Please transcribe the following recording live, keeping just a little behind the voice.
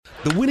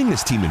The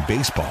winningest team in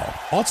baseball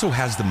also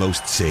has the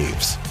most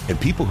saves, and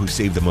people who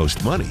save the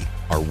most money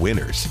are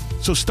winners.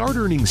 So start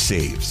earning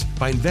saves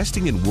by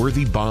investing in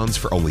worthy bonds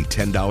for only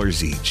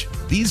 $10 each.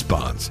 These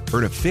bonds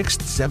earn a fixed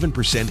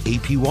 7%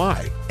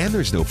 APY, and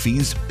there's no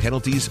fees,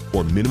 penalties,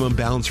 or minimum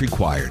balance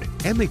required,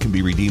 and they can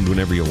be redeemed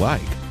whenever you like.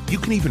 You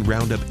can even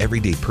round up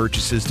everyday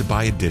purchases to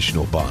buy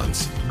additional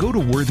bonds. Go to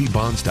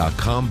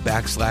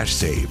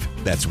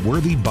worthybonds.com/save. That's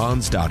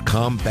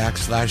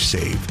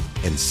worthybonds.com/save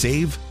and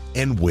save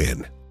and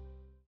win.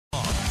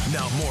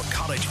 Now more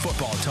college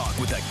football talk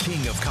with the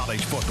king of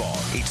college football.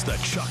 It's the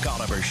Chuck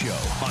Oliver Show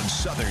on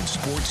Southern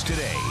Sports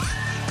Today.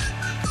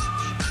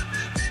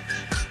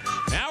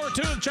 Hour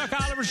 2 of the Chuck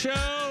Oliver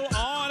Show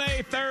on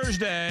a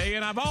Thursday.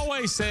 And I've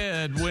always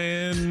said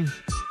when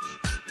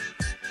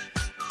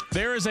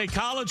there is a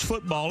college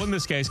football, in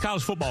this case,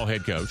 college football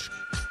head coach,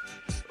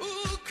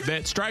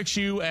 that strikes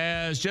you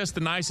as just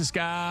the nicest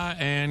guy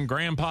and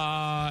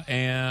grandpa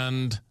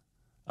and,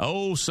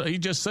 so he's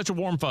just such a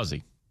warm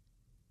fuzzy.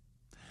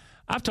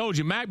 I've told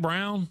you, Mack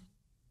Brown,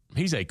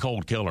 he's a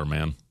cold killer,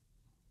 man.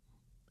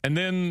 And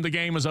then the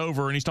game is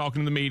over and he's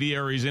talking to the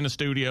media or he's in a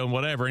studio and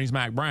whatever, and he's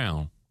Mack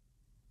Brown.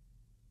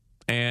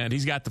 And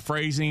he's got the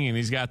phrasing and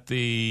he's got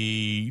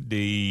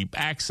the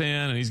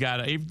accent and he's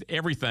got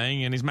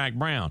everything, and he's Mack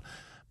Brown.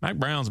 Mack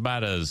Brown's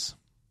about as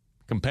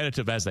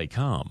competitive as they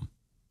come.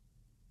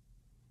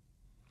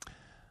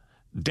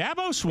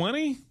 Dabo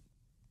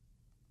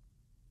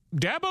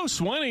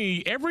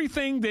Swinney,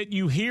 everything that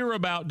you hear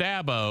about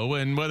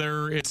Dabo, and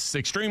whether it's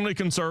extremely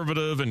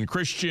conservative and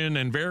Christian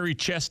and very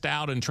chest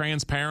out and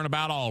transparent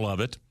about all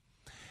of it,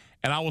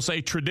 and I will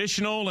say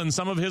traditional in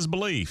some of his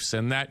beliefs,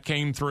 and that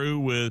came through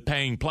with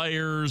paying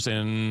players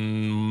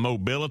and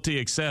mobility,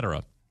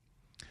 etc.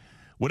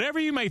 Whatever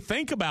you may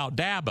think about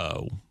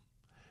Dabo,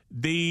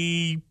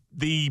 the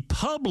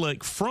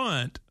public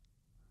front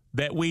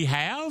that we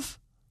have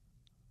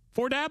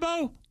for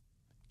Dabo,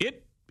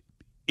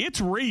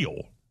 it's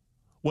real.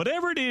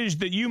 Whatever it is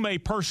that you may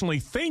personally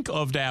think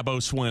of Dabo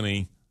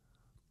Swinney,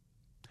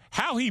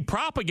 how he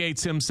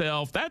propagates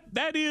himself,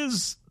 that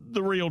is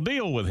the real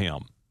deal with him.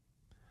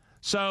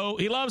 So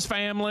he loves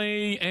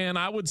family, and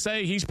I would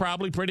say he's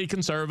probably pretty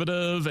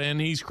conservative,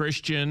 and he's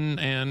Christian,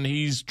 and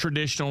he's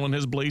traditional in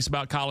his beliefs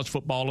about college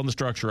football and the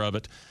structure of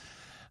it.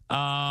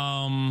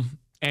 And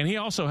he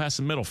also has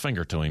some middle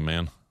finger to him,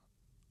 man.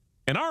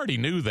 And I already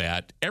knew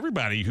that.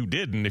 Everybody who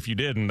didn't, if you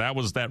didn't, that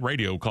was that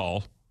radio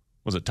call.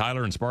 Was it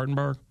Tyler in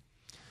Spartanburg?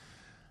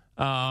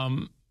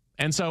 And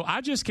so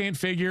I just can't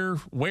figure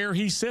where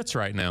he sits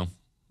right now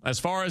as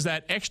far as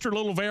that extra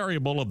little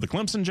variable of the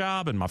Clemson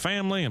job and my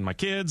family and my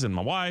kids and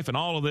my wife and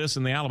all of this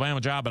and the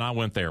Alabama job, and I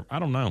went there. I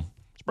don't know.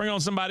 Let's bring on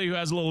somebody who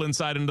has a little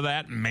insight into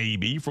that,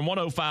 maybe. From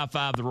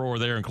 105.5 The Roar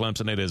there in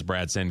Clemson, it is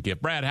Brad Senkiff.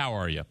 Brad, how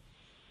are you?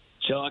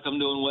 Chuck, I'm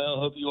doing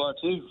well. Hope you are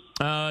too.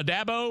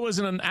 Dabo is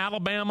an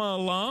Alabama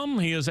alum.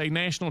 He is a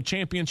national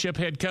championship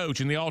head coach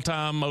and the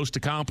all-time most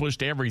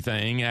accomplished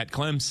everything at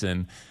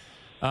Clemson.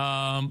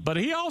 But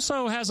he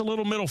also has a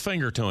little middle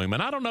finger to him,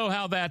 and I don't know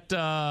how that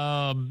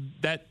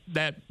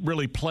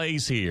really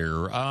plays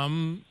here.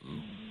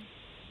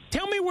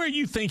 Tell me where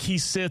you think he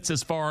sits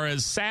as far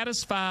as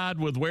satisfied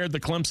with where the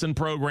Clemson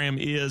program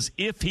is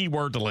if he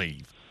were to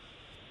leave.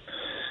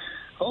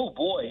 Oh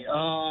boy,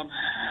 I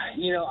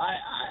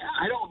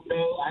don't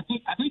know. I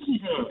think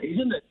he's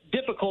in a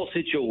difficult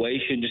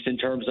situation just in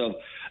terms of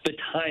the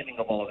timing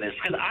of all this,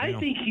 because I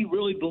think he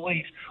really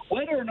believes,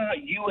 whether or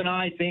not you and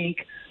I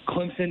think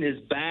Clemson is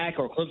back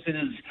or Clemson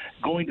is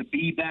going to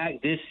be back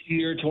this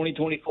year,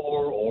 2024,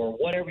 or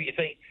whatever you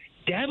think,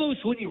 Dabo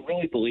Swinney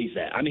really believes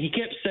that. I mean, he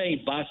kept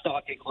saying, buy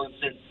stock at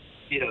Clemson.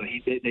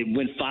 They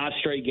win 5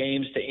 straight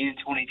games to end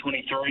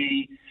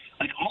 2023.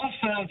 Like, all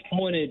signs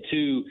pointed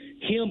to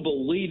him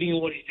believing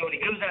what he's doing. He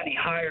goes out and he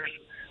hires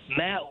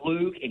Matt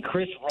Luke and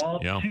Chris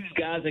Romp, 2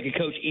 guys that can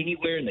coach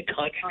anywhere in the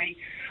country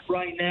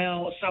right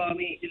now. So, I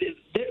mean,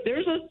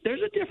 there's a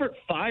different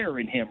fire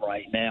in him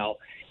right now.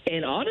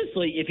 And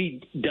honestly, if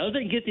he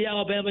doesn't get the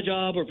Alabama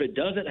job, or if it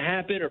doesn't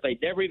happen, or if they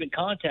never even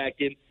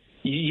contact him,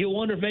 you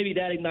wonder if maybe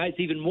that ignites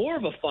even more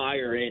of a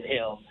fire in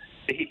him.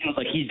 He feels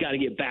like he's got to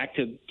get back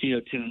to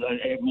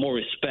a more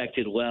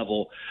respected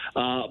level.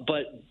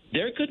 But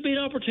there could be an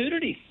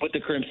opportunity with the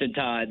Crimson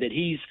Tide that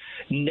he's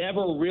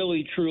never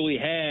really truly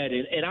had.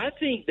 And I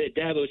think that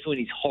Dabo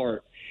Swinney's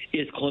heart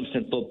is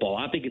Clemson football.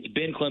 I think it's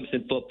been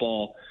Clemson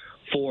football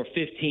for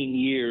 15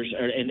 years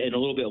and a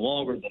little bit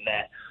longer than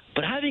that.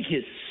 But I think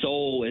his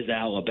soul is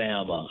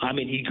Alabama. I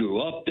mean, he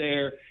grew up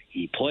there.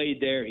 He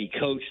played there. He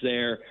coached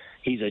there.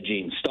 He's a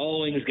Gene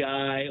Stallings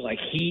guy. Like,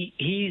 he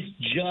is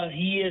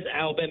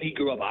Alabama. He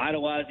grew up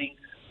idolizing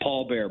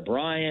Paul Bear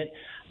Bryant.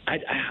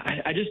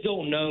 I just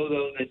don't know,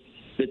 though, that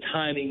the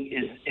timing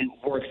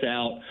works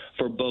out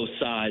for both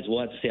sides.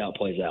 We'll have to see how it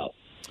plays out.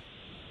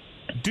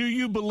 Do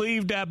you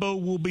believe Dabo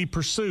will be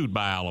pursued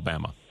by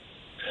Alabama?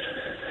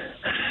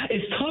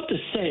 It's tough to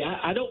say.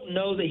 I don't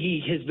know that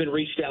he has been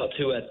reached out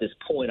to at this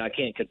point. I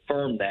can't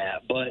confirm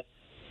that. But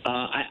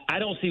I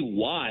don't see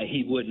why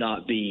he would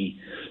not be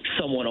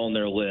someone on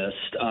their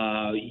list.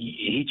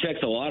 He checks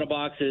a lot of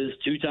boxes,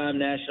 two-time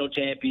national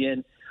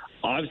champion.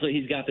 Obviously,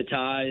 he's got the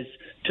ties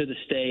to the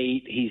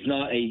state. He's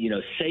not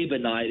a,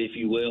 Sabanite, if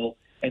you will,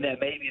 and that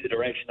may be the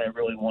direction they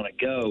really want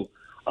to go.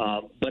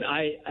 But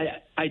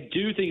I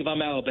do think if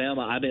I'm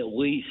Alabama, I'm at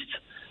least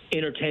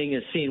entertaining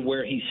and seeing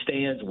where he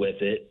stands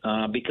with it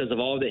because of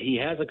all that he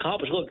has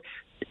accomplished. Look,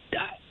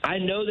 I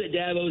know that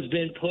Dabo's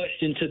been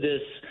pushed into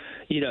this,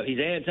 he's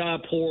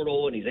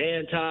anti-portal and he's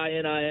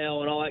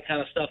anti-NIL and all that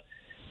kind of stuff.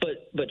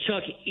 But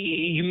Chuck,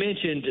 you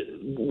mentioned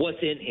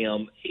what's in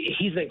him.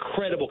 He's an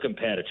incredible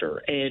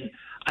competitor, and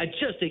I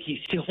just think he's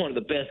still one of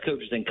the best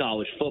coaches in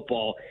college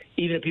football,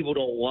 even if people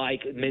don't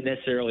like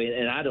necessarily,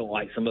 and I don't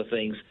like some of the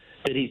things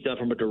that he's done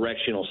from a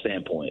directional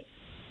standpoint.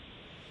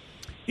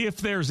 If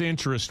there's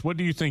interest, what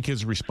do you think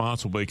his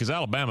response will be? Because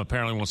Alabama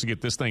apparently wants to get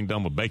this thing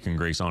done with bacon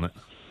grease on it.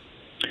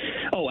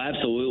 Oh,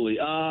 absolutely.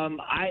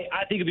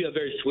 I think it'd be a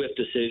very swift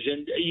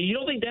decision. You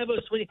don't think Dabo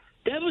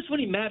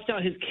Swinney maps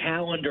out his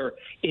calendar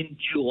in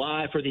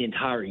July for the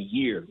entire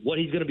year, what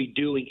he's going to be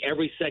doing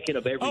every second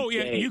of every day? Oh,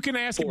 yeah. You can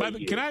ask. You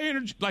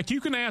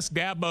can ask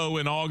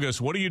Dabo in August,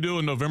 what are you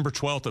doing November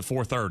 12th at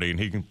 4:30, and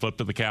he can flip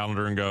to the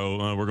calendar and go,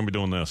 we're going to be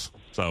doing this.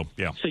 So,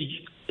 yeah. So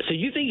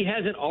you think he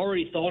hasn't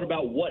already thought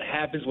about what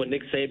happens when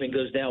Nick Saban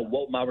goes down?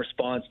 What will my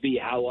response be?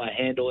 How will I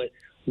handle it?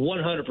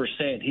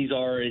 100%. He's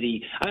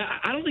already.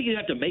 I don't think he'd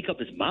have to make up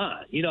his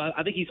mind.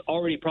 I think he's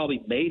already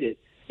probably made it,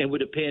 and would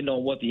depend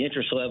on what the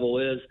interest level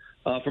is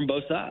from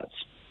both sides.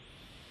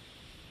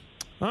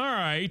 All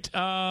right.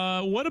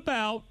 What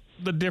about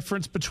the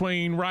difference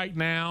between right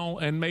now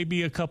and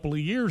maybe a couple of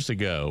years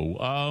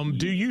ago?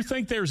 Do you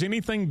think there's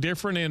anything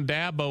different in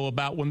Dabo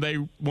about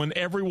when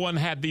everyone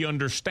had the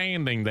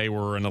understanding they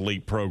were an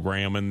elite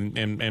program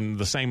and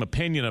the same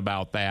opinion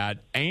about that,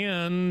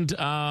 and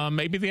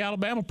maybe the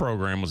Alabama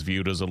program was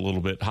viewed as a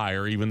little bit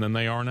higher even than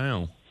they are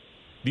now?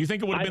 Do you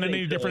think it would have been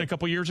any different a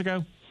couple of years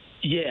ago?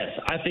 Yes,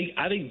 I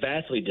think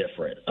vastly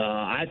different.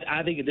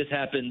 I think if this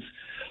happens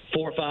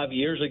 4 or 5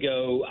 years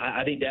ago,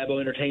 I think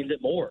Dabo entertains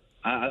it more.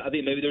 I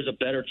think maybe there's a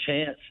better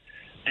chance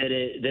that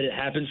it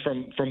happens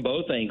from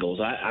both angles.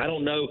 I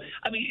don't know.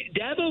 I mean,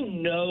 Dabo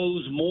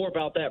knows more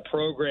about that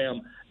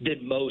program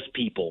than most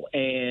people,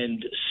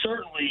 and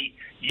certainly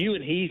you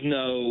and he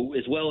know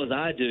as well as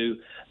I do.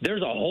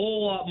 There's a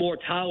whole lot more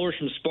Tylers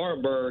from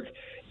Spartanburg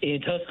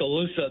in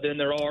Tuscaloosa than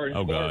there are in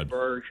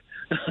Spartanburg.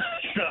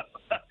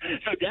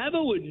 So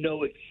Dabo would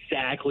know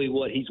exactly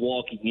what he's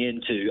walking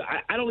into.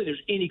 I don't think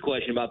there's any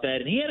question about that.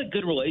 And he had a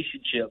good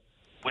relationship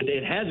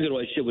has a good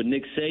relationship with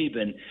Nick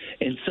Saban.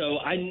 And so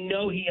I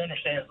know he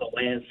understands the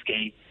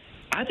landscape.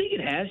 I think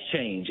it has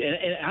changed.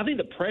 And I think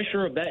the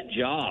pressure of that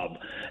job,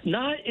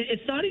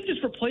 it's not even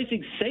just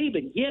replacing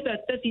Saban. Yeah,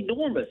 that's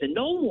enormous. And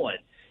no one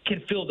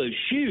can fill those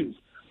shoes.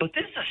 But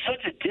this is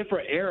such a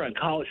different era in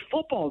college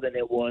football than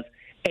it was.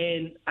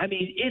 And, I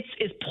mean,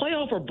 it's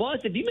playoff or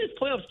bust. If you miss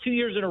playoffs 2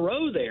 years in a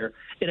row there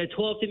in a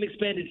 12-team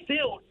expanded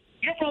field,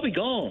 you're probably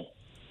gone.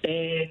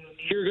 And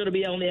you're going to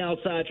be on the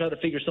outside trying to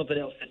figure something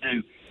else to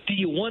do. Do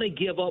you want to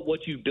give up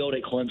what you built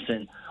at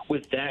Clemson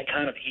with that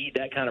kind of heat,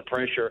 that kind of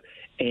pressure,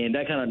 and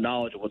that kind of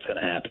knowledge of what's going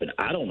to happen?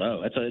 I don't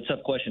know. It's a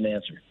tough question to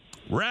answer.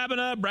 Wrapping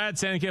up, Brad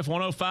Sandkiff,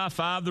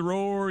 105.5 The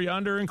Roar,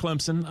 yonder in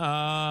Clemson.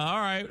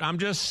 All right, I'm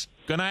just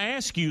going to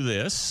ask you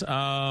this,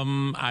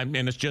 and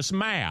it's just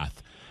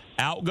math.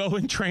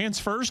 Outgoing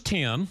transfers,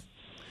 10.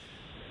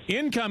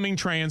 Incoming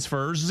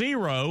transfers,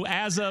 0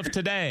 as of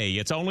today.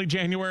 It's only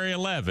January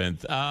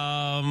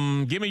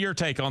 11th. Give me your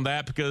take on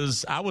that,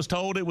 because I was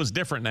told it was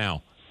different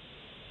now.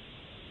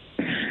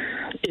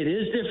 It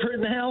is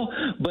different now,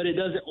 but it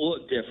doesn't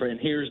look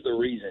different. Here's the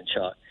reason,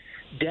 Chuck.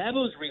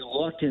 Dabo's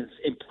reluctance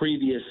in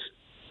previous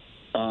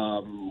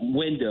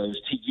windows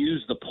to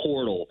use the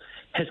portal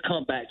has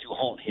come back to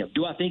haunt him.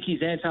 Do I think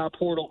he's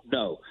anti-portal?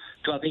 No.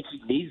 Do I think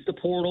he needs the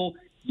portal?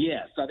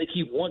 Yes. I think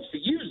he wants to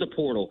use the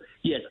portal.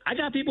 Yes. I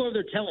got people over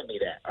there telling me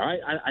that. All right.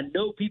 I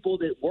know people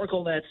that work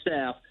on that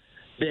staff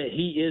that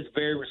he is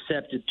very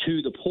receptive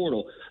to the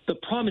portal. The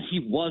problem is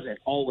he wasn't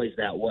always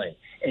that way.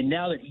 And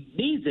now that he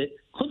needs it,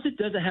 Clemson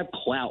doesn't have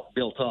clout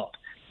built up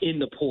in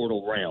the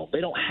portal realm.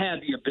 They don't have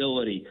the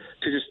ability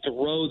to just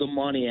throw the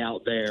money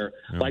out there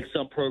like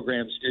some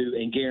programs do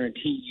and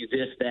guarantee you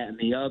this, that, and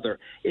the other.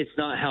 It's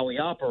not how he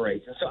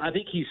operates. And so I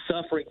think he's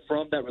suffering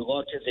from that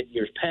reluctance in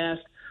years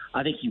past.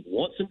 I think he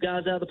wants some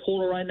guys out of the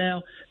portal right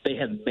now. They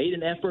have made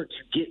an effort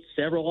to get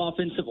several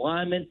offensive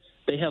linemen.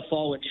 They have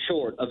fallen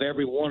short of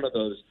every one of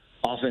those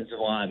offensive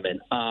linemen.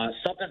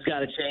 Something's got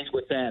to change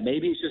with that.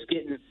 Maybe it's just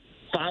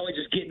finally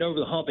getting over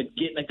the hump and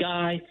getting a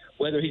guy,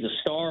 whether he's a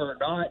star or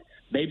not.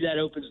 Maybe that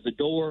opens the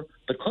door.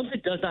 But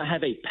Clemson does not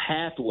have a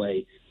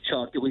pathway,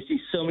 Chuck, that we see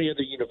so many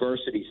other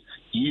universities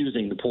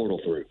using the portal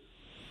through.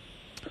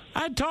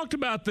 I talked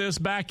about this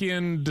back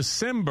in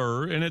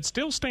December, and it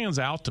still stands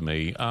out to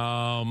me.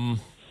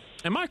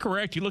 Am I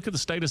correct? You look at the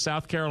state of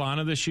South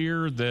Carolina this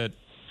year,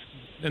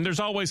 and there's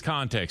always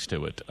context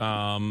to it,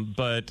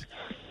 but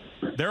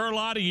There are a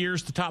lot of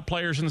years the top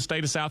players in the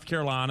state of South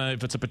Carolina,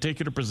 if it's a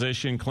particular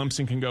position,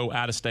 Clemson can go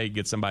out of state,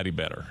 get somebody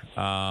better.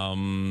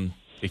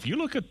 If you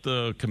look at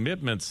the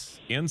commitments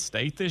in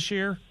state this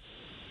year,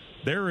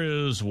 there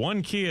is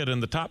one kid in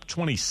the top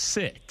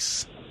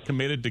 26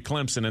 committed to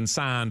Clemson and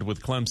signed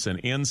with Clemson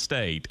in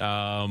state.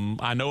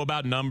 I know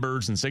about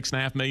numbers and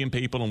 6.5 million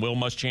people, and Will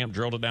Muschamp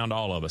drilled it down to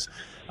all of us.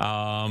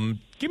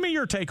 Give me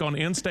your take on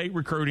in-state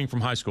recruiting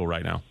from high school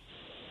right now.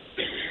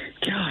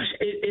 Gosh,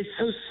 it's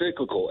so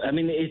cyclical. I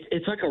mean,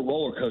 it's like a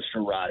roller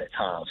coaster ride at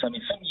times. I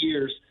mean, some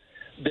years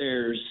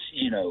there's,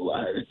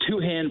 two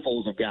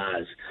handfuls of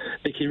guys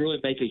that can really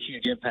make a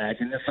huge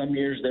impact. And then some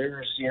years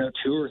there's,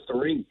 two or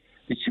three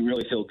that you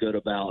really feel good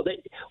about.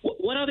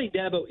 What I think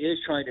Dabo is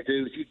trying to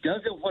do is he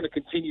doesn't want to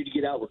continue to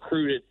get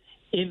out-recruited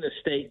in the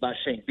state by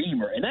Shane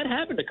Beamer. And that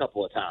happened a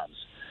couple of times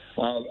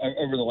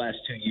over the last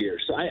 2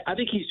 years. So I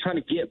think he's trying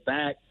to get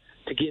back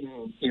to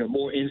getting,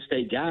 more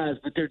in-state guys,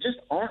 but there just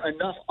aren't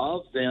enough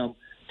of them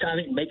to, I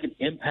think, make an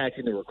impact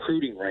in the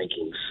recruiting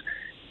rankings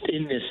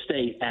in this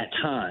state at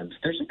times.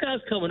 There's some guys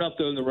coming up,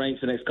 though, in the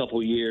ranks the next couple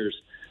of years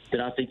that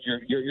I think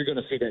you're going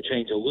to see that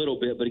change a little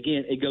bit. But,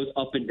 again, it goes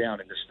up and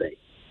down in the state.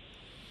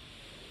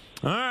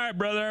 All right,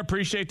 brother. I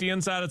appreciate the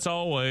insight. It's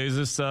always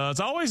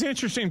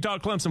interesting to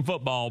talk Clemson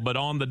football, but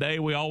on the day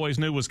we always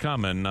knew was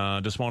coming,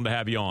 just wanted to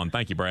have you on.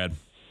 Thank you, Brad.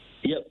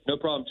 Yep, no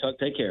problem, Chuck.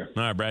 Take care.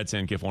 All right, Brad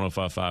Senkiff,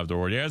 105.5 The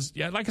Word.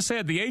 Yeah, like I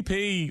said, the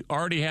AP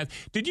already had.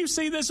 Did you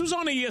see this? It was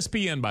on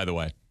ESPN, by the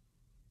way.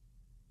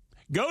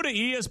 Go to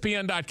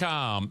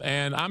ESPN.com,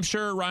 and I'm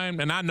sure Ryan,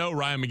 and I know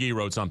Ryan McGee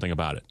wrote something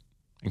about it,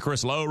 and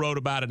Chris Lowe wrote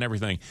about it and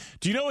everything.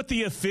 Do you know what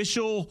the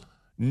official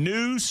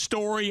news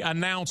story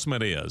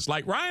announcement is?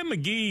 Like Ryan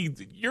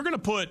McGee, you're going to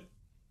put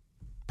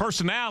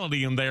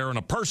personality in there and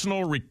a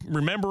personal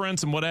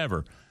remembrance and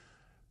whatever.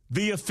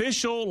 The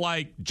official,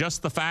 like,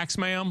 just the facts,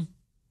 ma'am,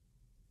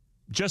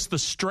 just the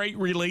straight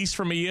release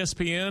from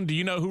ESPN, do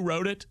you know who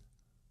wrote it?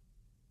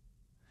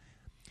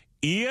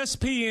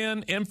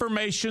 ESPN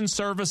Information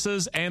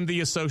Services and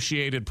the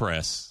Associated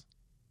Press.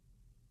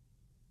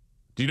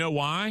 Do you know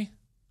why?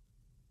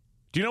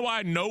 Do you know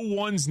why no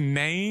one's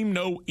name,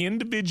 no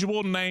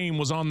individual name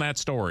was on that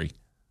story?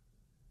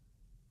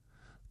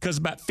 Because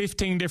about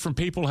 15 different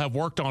people have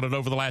worked on it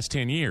over the last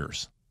 10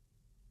 years.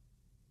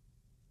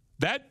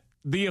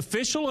 The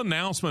official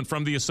announcement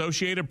from the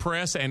Associated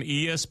Press and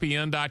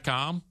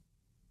ESPN.com,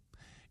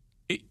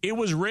 it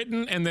was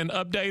written and then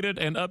updated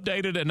and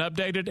updated and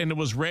updated, and it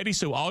was ready,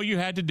 so all you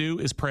had to do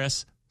is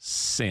press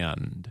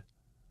send.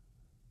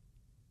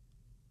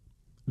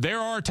 There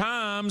are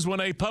times when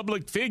a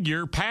public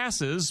figure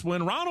passes.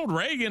 When Ronald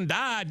Reagan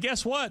died,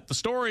 guess what? The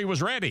story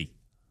was ready.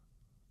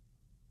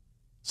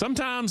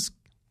 Sometimes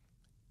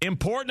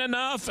important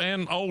enough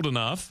and old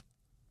enough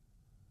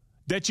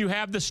that you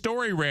have the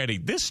story ready.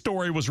 This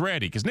story was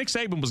ready because Nick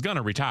Saban was going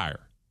to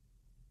retire.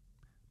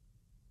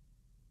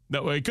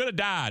 No, he could have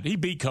died. He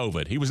beat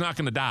COVID. He was not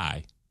going to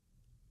die.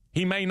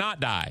 He may not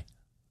die.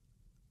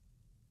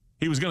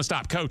 He was going to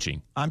stop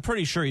coaching. I'm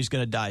pretty sure he's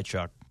going to die,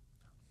 Chuck.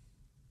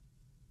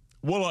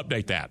 We'll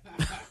update that.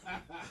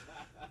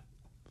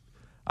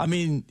 I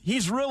mean,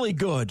 he's really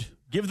good.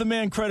 Give the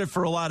man credit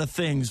for a lot of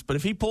things, but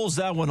if he pulls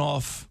that one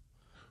off,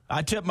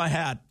 I tip my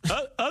hat.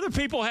 Other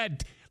people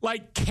had,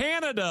 like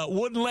Canada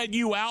wouldn't let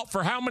you out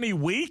for how many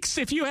weeks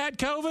if you had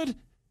COVID?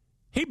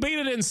 He beat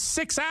it in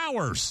 6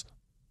 hours.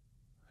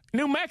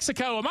 New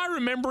Mexico, am I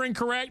remembering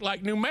correct?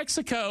 Like New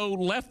Mexico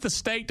left the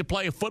state to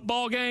play a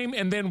football game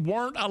and then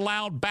weren't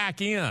allowed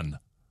back in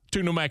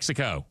to New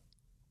Mexico.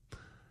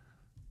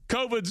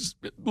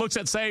 COVID looks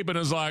at Saban and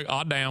is like,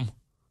 oh, damn.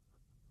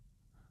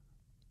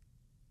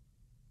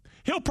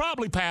 He'll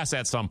probably pass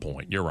at some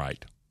point. You're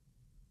right.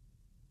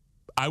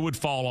 I would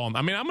fall on.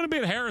 I mean, I'm going to be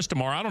at Harris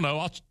tomorrow. I don't know.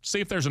 I'll see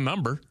if there's a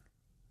number.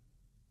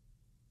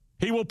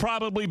 He will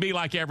probably be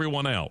like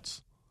everyone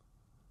else.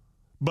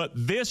 But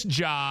this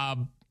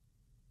job,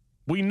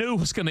 we knew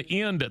was going to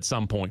end at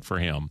some point for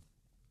him.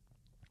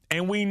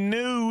 And we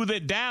knew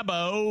that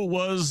Dabo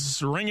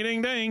was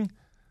ring-a-ding-ding.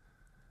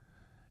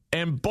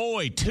 And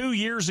boy, 2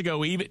 years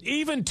ago,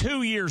 even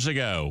 2 years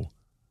ago,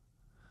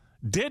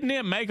 didn't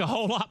it make a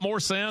whole lot more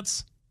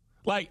sense?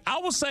 Like, I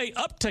will say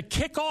up to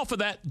kickoff of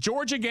that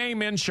Georgia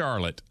game in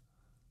Charlotte,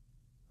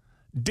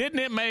 didn't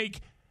it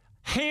make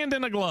hand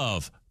in a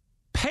glove,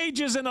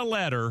 pages in a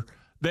letter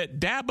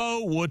that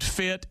Dabo would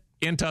fit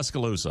in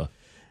Tuscaloosa?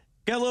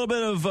 Got a little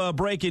bit of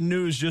breaking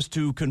news just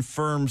to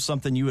confirm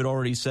something you had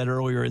already said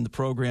earlier in the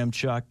program,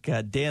 Chuck.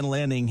 Dan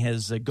Lanning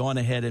has gone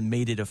ahead and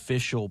made it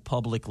official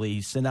publicly.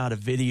 He sent out a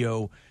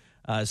video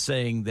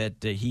saying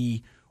that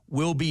he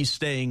will be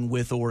staying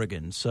with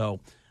Oregon. So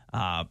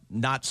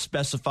not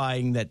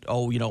specifying that,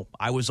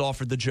 I was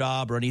offered the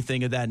job or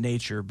anything of that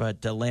nature.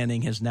 But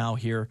Lanning has now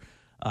here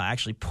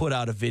actually put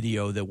out a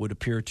video that would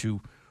appear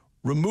to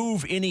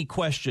remove any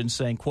question,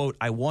 saying, quote,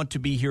 I want to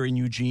be here in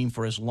Eugene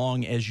for as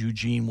long as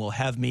Eugene will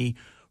have me.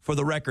 For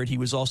the record, he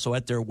was also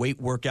at their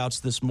weight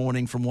workouts this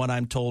morning, from what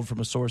I'm told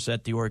from a source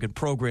at the Oregon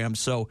program.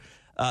 So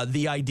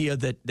the idea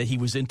that he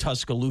was in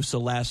Tuscaloosa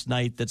last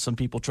night that some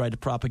people tried to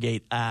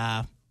propagate,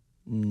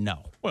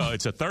 No. Well,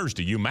 it's a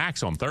Thursday.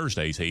 UMax on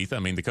Thursdays, Heath. I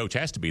mean, the coach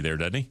has to be there,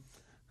 doesn't he?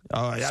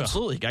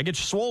 Absolutely. Got to get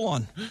your swole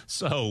on.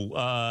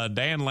 So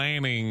Dan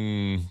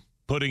Lanning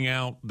putting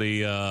out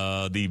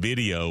the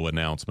video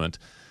announcement,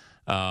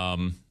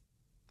 and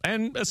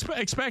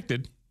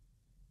expected.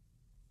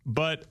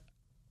 But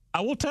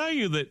I will tell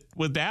you that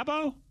with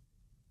Dabo,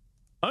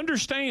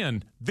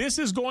 understand this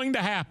is going to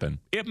happen.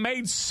 It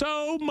made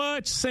so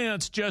much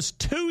sense just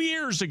 2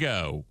 years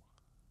ago.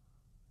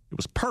 It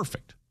was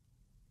perfect.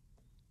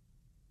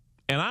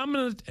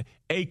 And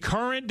a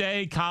current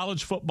day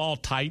college football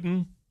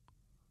titan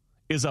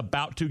is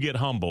about to get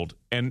humbled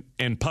and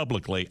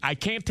publicly. I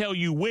can't tell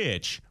you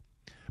which,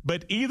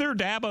 but either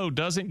Dabo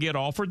doesn't get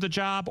offered the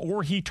job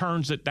or he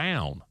turns it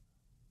down.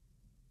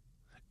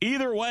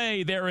 Either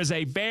way, there is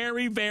a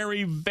very,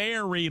 very,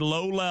 very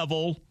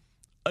low-level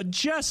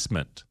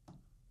adjustment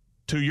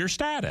to your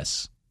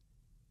status.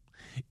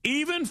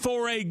 Even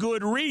for a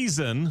good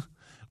reason,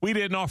 we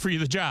didn't offer you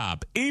the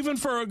job. Even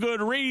for a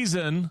good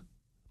reason,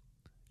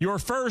 your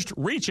first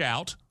reach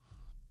out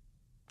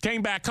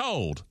came back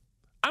cold.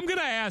 I'm going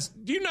to ask,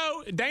 do you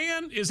know,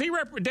 Dan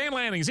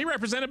Lanning, is he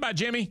represented by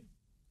Jimmy?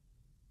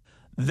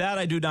 That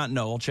I do not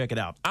know. I'll check it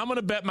out. I'm going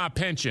to bet my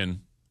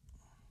pension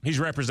he's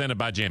represented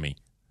by Jimmy.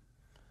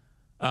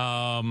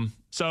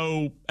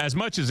 So as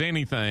much as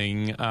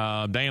anything,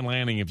 Dan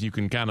Lanning, if you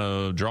can kind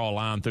of draw a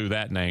line through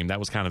that name, that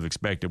was kind of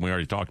expected. We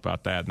already talked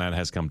about that, and that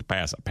has come to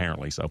pass,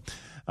 apparently. So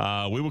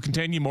we will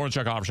continue. More of the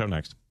Chuck Oliver Show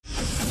next.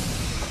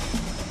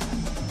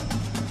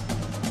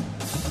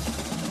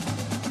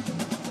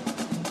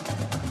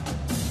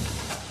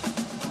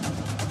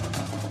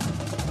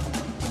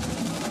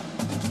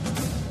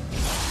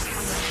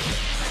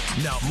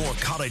 Now more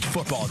college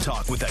football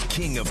talk with the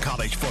king of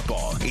college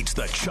football. It's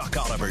the Chuck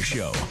Oliver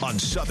Show on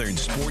Southern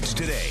Sports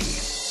Today.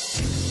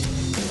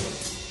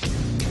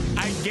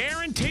 I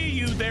guarantee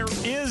you there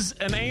is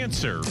an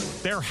answer.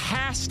 There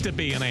has to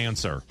be an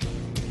answer.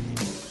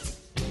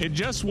 It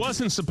just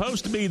wasn't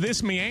supposed to be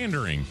this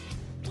meandering.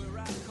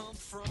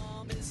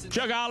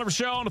 Chuck Oliver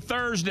Show on a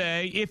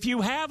Thursday. If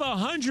you have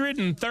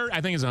 130,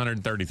 I think it's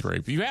 133.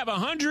 If you have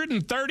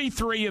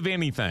 133 of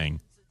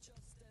anything,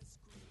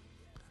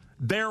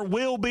 there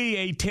will be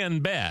a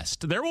 10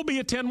 best. There will be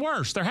a 10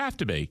 worst. There have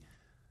to be.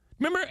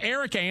 Remember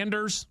Eric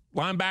Anders,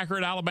 linebacker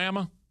at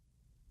Alabama?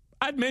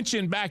 I'd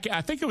mentioned back,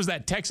 I think it was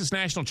that Texas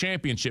National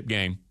Championship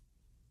game.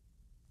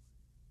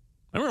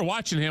 I remember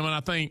watching him, and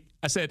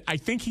I said, I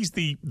think he's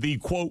the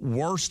quote,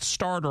 worst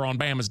starter on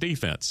Bama's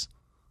defense.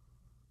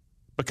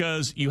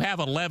 Because you have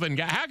 11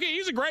 guys.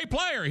 He's a great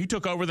player. He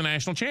took over the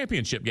national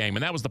championship game,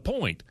 and that was the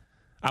point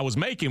I was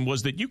making,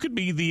 was that you could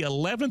be the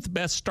 11th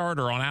best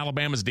starter on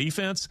Alabama's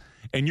defense,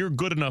 and you're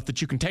good enough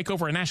that you can take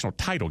over a national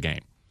title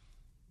game.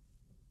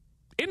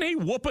 Isn't he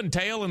whooping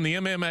tail in the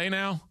MMA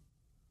now?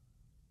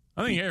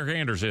 I think Eric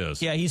Anders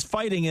is. Yeah, he's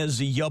fighting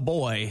as Ya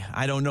Boy.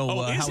 I don't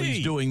know how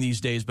he's doing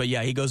these days, but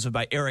yeah, he goes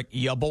by Eric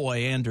Ya Boy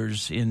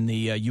Anders in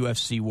the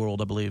UFC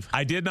world, I believe.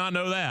 I did not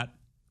know that.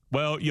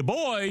 Well, Ya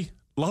Boy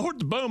lowered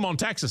the boom on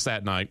Texas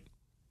that night.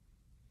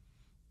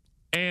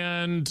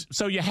 And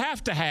so you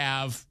have to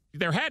have,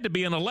 there had to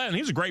be an 11.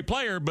 He's a great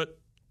player, but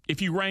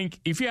if you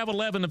have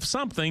 11 of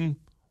something,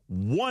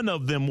 one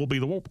of them will be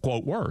the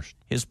quote worst.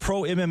 His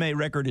pro MMA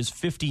record is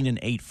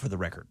 15-8 for the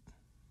record.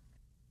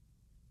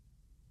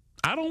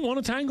 I don't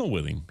want to tangle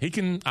with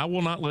him. I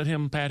will not let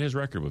him pad his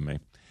record with me.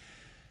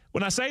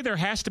 When I say there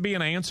has to be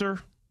an answer,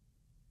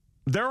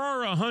 there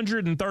are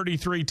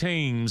 133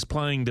 teams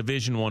playing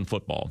Division I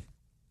football.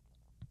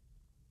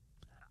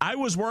 I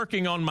was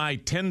working on my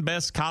 10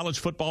 best college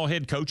football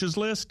head coaches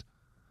list,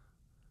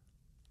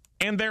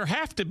 and there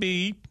have to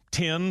be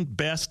 10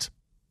 best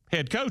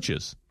head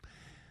coaches.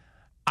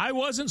 I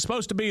wasn't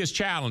supposed to be as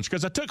challenged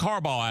because I took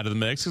Harbaugh out of the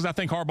mix because I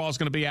think Harbaugh is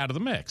going to be out of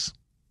the mix.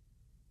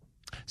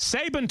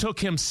 Saban took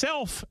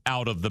himself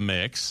out of the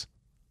mix.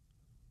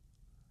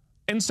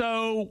 And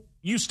so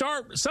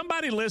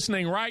somebody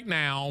listening right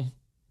now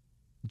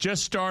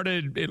just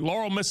started at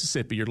Laurel,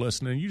 Mississippi. You're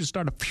listening. You just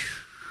started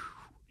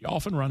you're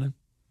off and running.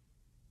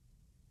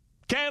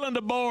 Kalen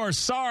DeBoer,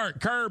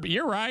 Sark, Kirby,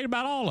 you're right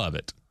about all of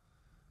it.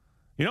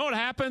 You know what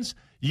happens?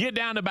 You get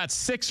down to about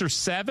 6 or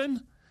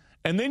 7,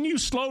 and then you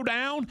slow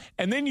down,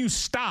 and then you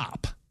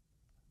stop.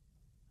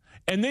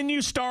 And then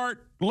you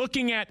start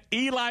looking at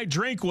Eli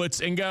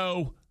Drinkwitz and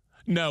go,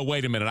 no,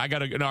 wait a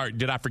minute.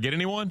 Did I forget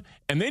anyone?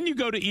 And then you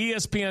go to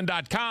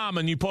ESPN.com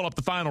and you pull up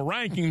the final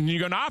ranking, and you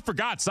go, no, I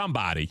forgot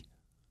somebody.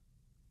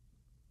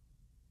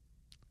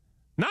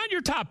 Not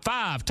your top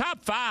 5.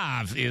 Top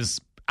 5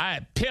 is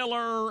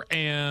Pillar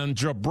and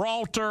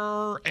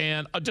Gibraltar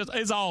and just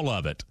is all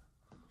of it.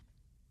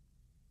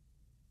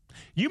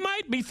 You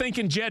might be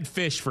thinking Jed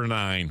Fish for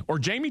 9 or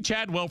Jamie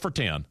Chadwell for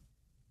 10.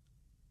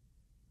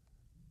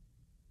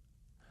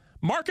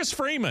 Marcus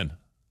Freeman.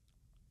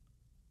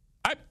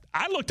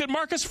 I looked at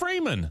Marcus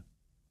Freeman.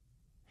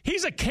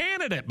 He's a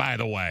candidate, by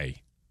the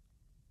way,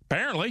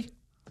 apparently.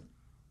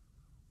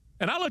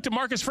 And I looked at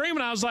Marcus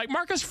Freeman. I was like,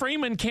 Marcus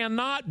Freeman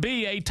cannot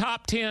be a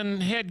top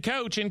 10 head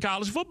coach in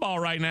college football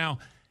right now.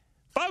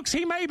 Folks,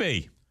 he may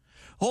be.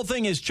 Whole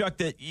thing is, Chuck,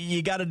 that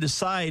you got to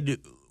decide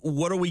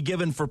what are we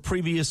given for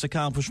previous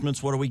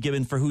accomplishments, what are we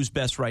given for who's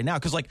best right now.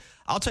 Because,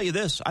 I'll tell you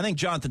this, I think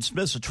Jonathan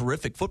Smith's a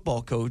terrific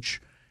football coach,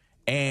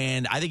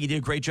 and I think he did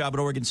a great job at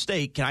Oregon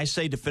State. Can I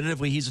say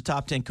definitively he's a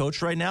top 10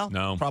 coach right now?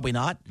 No. Probably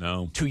not.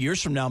 No. 2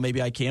 years from now,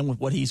 maybe I can with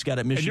what he's got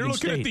at Michigan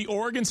State. And you're looking at the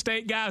Oregon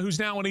State guy who's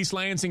now in East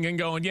Lansing and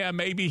going, yeah,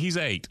 maybe he's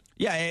 8.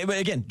 Yeah, but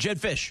again, Jedd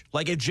Fisch.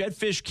 If Jedd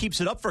Fisch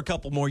keeps it up for a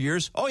couple more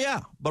years, oh,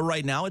 yeah. But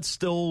right now, it's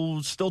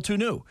still too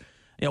new.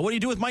 What do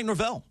you do with Mike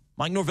Norvell?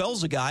 Mike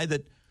Norvell's a guy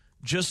that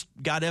just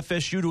got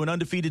FSU to an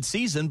undefeated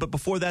season, but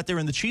before that, they were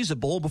in the Cheez-It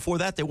Bowl. Before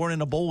that, they weren't in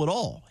a bowl at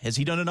all. Has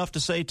he done enough to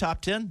say top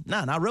 10?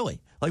 No, not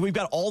really. We've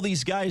got all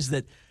these guys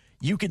that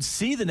you could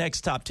see the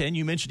next top 10.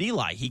 You mentioned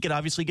Eli. He could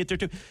obviously get there,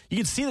 too. You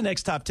could see the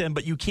next top 10,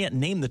 but you can't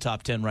name the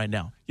top 10 right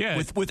now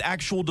with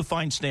actual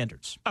defined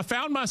standards. I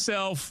found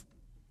myself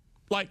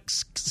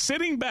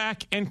sitting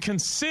back and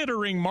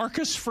considering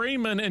Marcus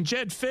Freeman and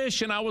Jedd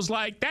Fisch, and I was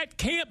like, that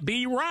can't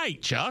be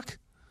right, Chuck.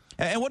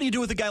 And what do you do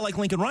with a guy like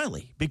Lincoln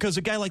Riley? Because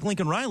a guy like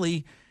Lincoln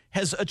Riley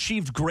has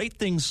achieved great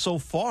things so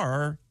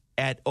far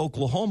at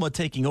Oklahoma,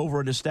 taking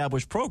over an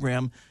established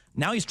program.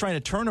 Now he's trying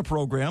to turn a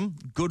program,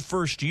 good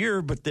first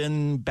year, but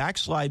then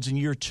backslides in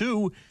year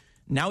 2.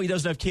 Now he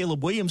doesn't have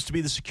Caleb Williams to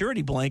be the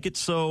security blanket.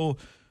 So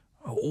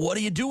what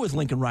do you do with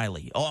Lincoln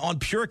Riley? On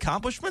pure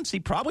accomplishments, he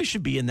probably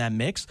should be in that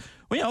mix.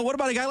 Well, what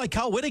about a guy like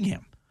Kyle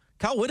Whittingham?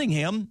 Kyle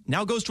Whittingham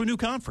now goes to a new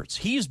conference.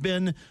 He's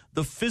been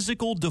the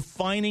physical,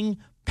 defining,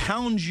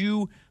 pound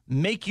you,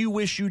 make you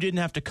wish you didn't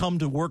have to come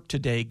to work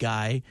today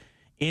guy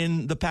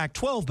in the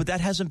Pac-12, but that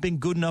hasn't been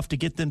good enough to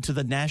get them to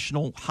the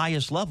national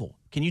highest level.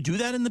 Can you do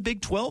that in the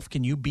Big 12?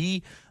 Can you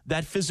be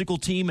that physical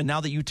team? And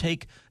now that you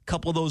take a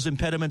couple of those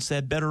impediments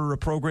that better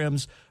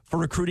programs for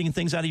recruiting and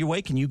things out of your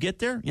way, can you get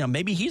there?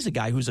 Maybe he's a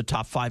guy who's a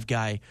top 5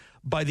 guy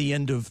by the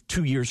end of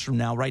 2 years from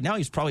now. Right now,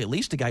 he's probably at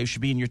least a guy who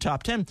should be in your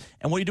top 10.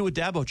 And what do you do with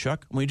Dabo,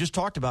 Chuck? We just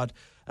talked about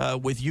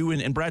with you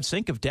and Brad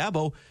Sink of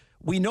Dabo.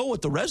 We know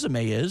what the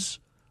resume is,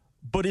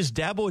 but is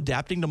Dabo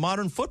adapting to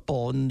modern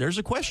football? And there's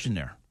a question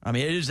there.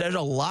 There's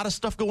a lot of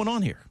stuff going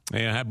on here.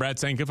 Yeah, I had Brad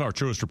Sankiff, our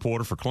truest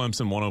reporter for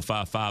Clemson,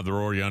 105.5, the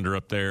Rory Under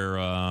up there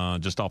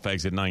just off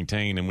exit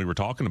 19, and we were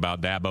talking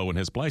about Dabo and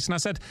his place. And I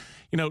said,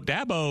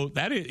 Dabo,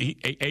 that is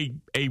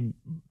a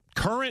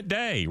current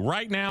day,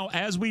 right now,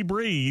 as we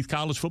breathe,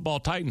 college football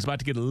Titans about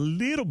to get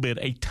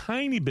a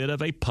tiny bit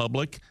of a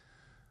public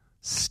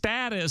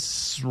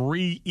status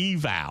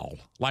re-eval.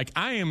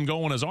 I am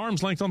going as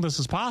arm's length on this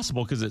as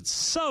possible because it's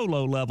so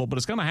low level, but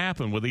it's going to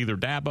happen with either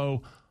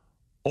Dabo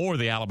or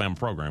the Alabama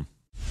program.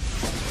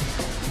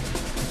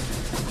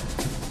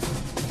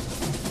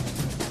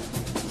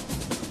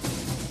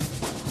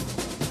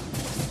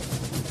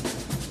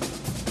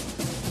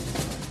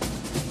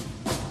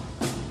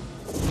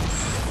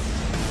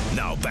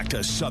 Now back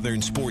to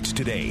Southern Sports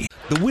Today.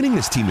 The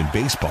winningest team in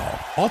baseball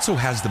also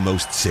has the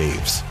most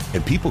saves,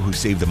 and people who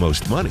save the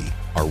most money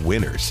are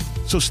winners.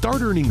 So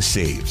start earning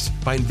saves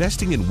by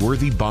investing in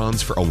worthy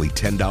bonds for only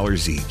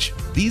 $10 each.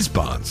 These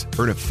bonds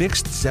earn a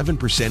fixed 7%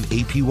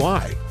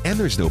 APY, and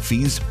there's no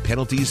fees,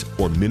 penalties,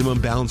 or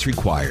minimum balance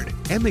required,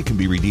 and they can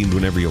be redeemed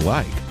whenever you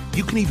like.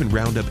 You can even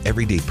round up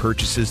everyday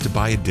purchases to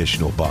buy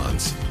additional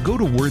bonds. Go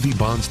to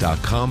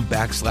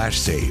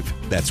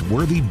worthybonds.com/save. That's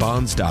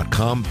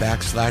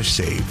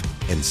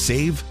worthybonds.com/save and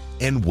save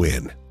and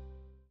win.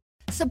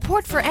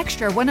 Support for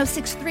Extra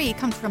 106.3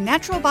 comes from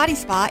Natural Body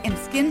Spa and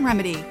Skin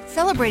Remedy,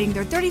 celebrating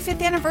their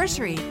 35th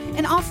anniversary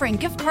and offering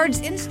gift cards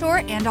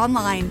in-store and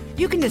online.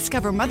 You can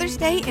discover Mother's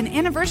Day and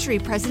anniversary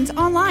presents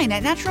online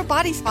at Natural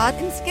Body Spa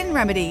and Skin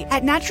Remedy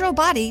at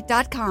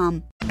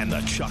naturalbody.com. And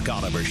the Chuck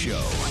Oliver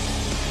Show.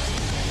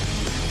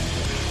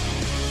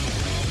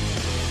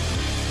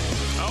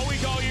 All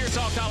week, all year,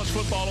 talk college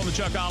football on the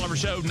Chuck Oliver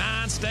Show.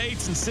 9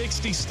 states and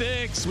 60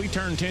 sticks. We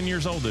turned 10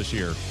 years old this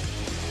year.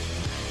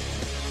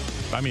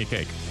 Buy me a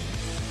cake.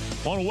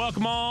 Want to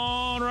welcome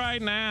on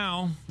right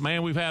now,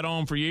 man we've had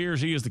on for years.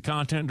 He is the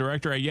content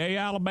director at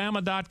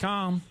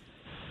yayalabama.com.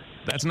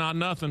 That's not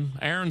nothing.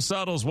 Aaron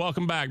Suttles,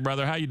 welcome back,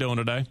 brother. How you doing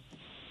today?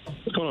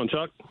 What's going on,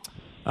 Chuck?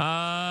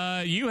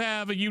 You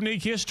have a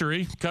unique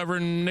history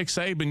covering Nick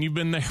Saban. You've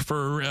been there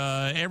for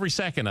every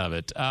second of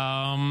it.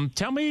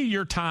 Tell me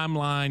your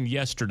timeline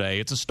yesterday.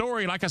 It's a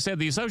story, like I said,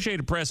 the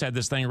Associated Press had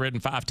this thing written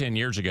 5-10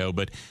 years ago,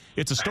 but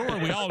it's a story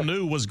we all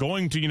knew was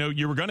going to,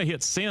 you were going to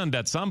hit send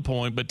at some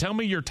point. But tell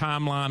me your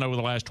timeline over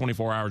the last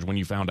 24 hours when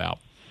you found out.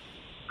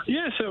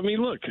 Yeah, so,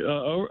 look,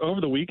 over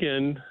the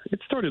weekend, it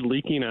started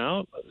leaking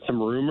out,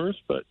 some rumors,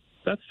 but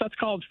that's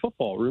college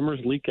football.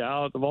 Rumors leak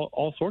out of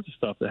all sorts of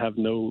stuff that have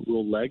no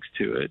real legs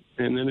to it.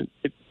 And then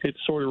it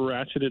sort of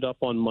ratcheted up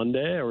on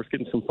Monday. I was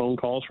getting some phone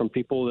calls from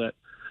people that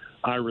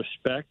I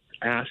respect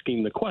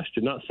asking the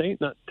question, not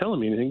telling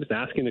me anything, just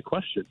asking the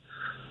question.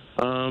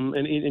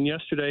 And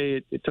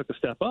yesterday it took a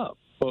step up.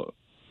 But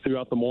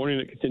throughout the morning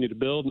it continued to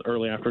build, and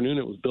early afternoon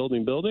it was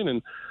building.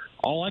 And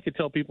all I could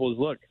tell people is,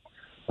 look,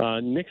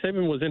 Nick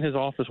Saban was in his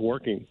office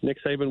working. Nick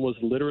Saban was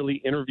literally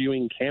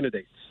interviewing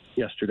candidates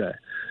yesterday.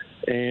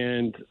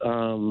 And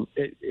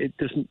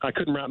I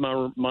couldn't wrap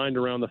my mind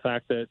around the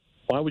fact that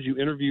Why would you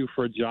interview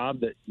for a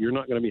job that you're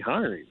not going to be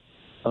hiring?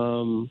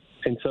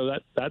 And so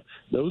that's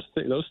those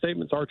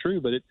statements are true,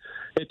 but it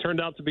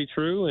turned out to be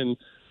true. And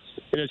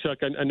Chuck,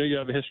 I know you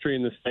have a history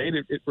in the state.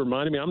 It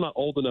reminded me, I'm not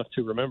old enough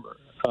to remember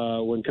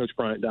when Coach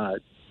Bryant died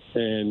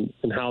and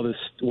how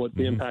what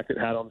the impact it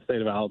had on the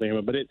state of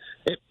Alabama. But it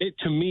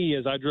to me,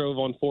 as I drove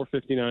on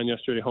 459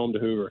 yesterday home to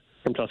Hoover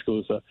from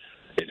Tuscaloosa,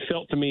 it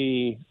felt to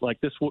me like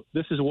this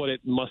is what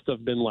it must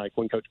have been like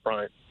when Coach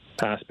Bryant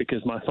passed,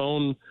 because my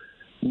phone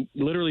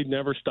literally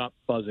never stopped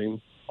buzzing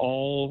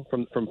all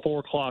from 4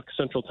 o'clock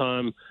Central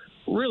Time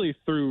really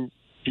through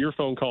your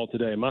phone call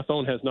today. My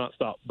phone has not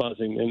stopped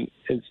buzzing, and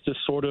it's just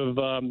sort of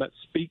that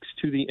speaks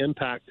to the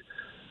impact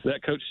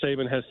that Coach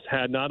Saban has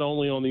had not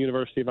only on the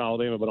University of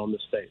Alabama but on the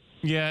state.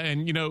 Yeah,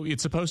 and,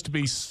 it's supposed to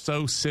be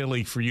so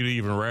silly for you to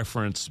even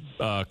reference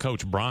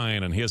Coach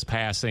Bryant and his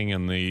passing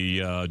and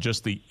the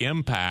just the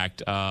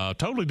impact,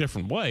 totally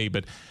different way.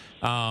 But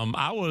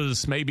I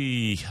was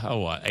maybe,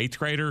 8th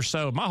grader or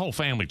so. My whole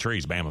family tree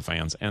is Bama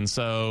fans. And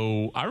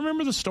so I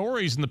remember the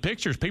stories and the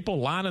pictures,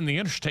 people lining the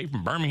interstate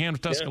from Birmingham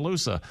to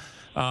Tuscaloosa.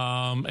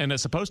 Yeah. And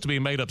it's supposed to be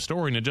a made-up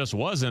story, and it just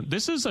wasn't.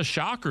 This is a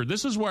shocker.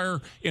 This is where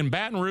in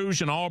Baton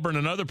Rouge and Auburn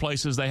and other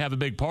places they have a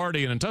big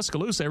party, and in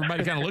Tuscaloosa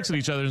everybody kind of looks at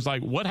each other and is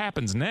like, what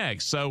happens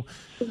next? So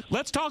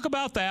let's talk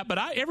about that. But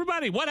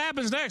everybody, what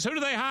happens next? Who do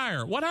they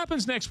hire? What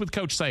happens next with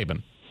Coach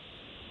Saban?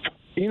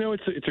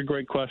 It's a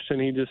great question.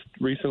 He just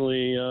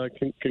recently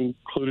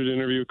concluded an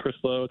interview with Chris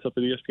Lowe. It's up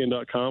at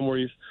ESPN.com, where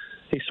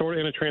he's sort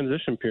of in a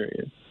transition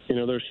period.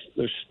 There's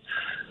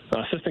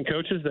assistant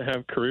coaches that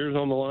have careers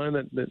on the line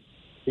that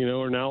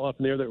are now up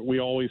in the air that we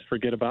always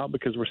forget about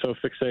because we're so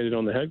fixated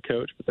on the head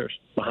coach. But there's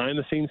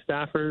behind-the-scenes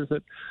staffers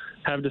that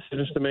have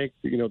decisions to make.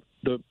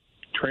 The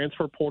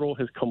transfer portal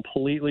has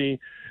completely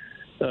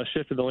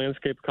shifted the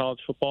landscape of college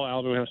football.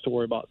 Alabama has to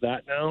worry about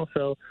that now.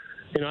 So,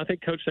 I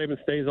think Coach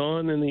Saban stays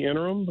on in the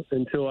interim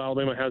until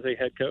Alabama has a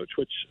head coach,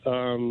 which,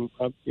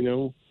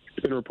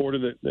 it's been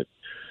reported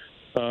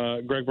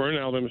that Greg Byrne,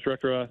 Alabama's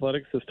director of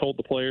athletics, has told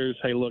the players,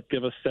 hey, look,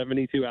 give us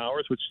 72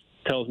 hours, which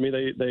tells me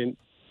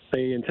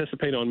they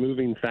anticipate on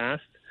moving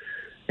fast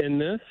in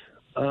this.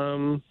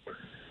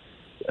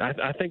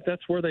 I think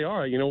that's where they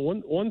are.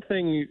 One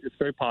thing that's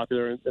very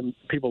popular, and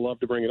people love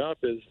to bring it up,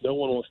 is no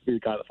one wants to be the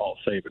guy that follows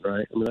Saban,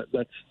 right? I mean,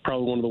 that's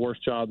probably one of the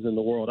worst jobs in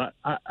the world.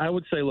 I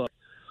would say, look,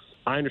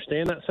 I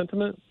understand that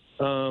sentiment,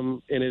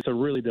 and it's a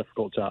really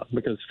difficult job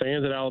because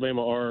fans at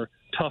Alabama are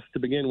tough to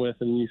begin with,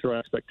 and you throw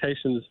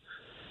expectations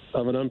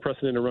of an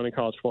unprecedented run in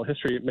college football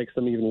history, it makes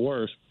them even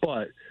worse.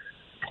 But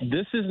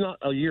this is not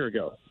a year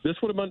ago. This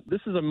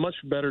is a much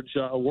better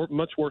job, a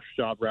much worse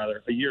job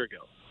rather, a year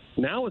ago.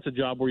 Now it's a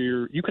job where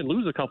you can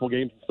lose a couple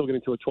games and still get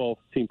into a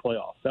 12-team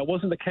playoff. That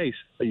wasn't the case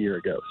a year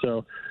ago.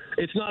 So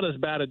it's not as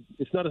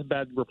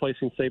bad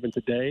replacing Saban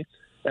today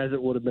as it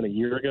would have been a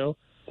year ago,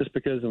 just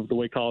because of the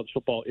way college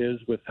football is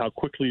with how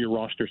quickly your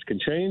rosters can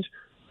change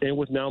and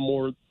with now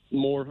more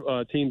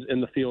teams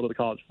in the field of the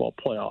college football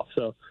playoff.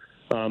 So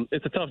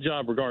it's a tough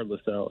job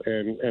regardless, though,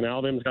 and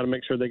Alabama's got to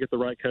make sure they get the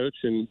right coach.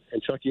 And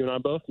Chuck, you and I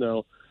both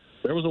know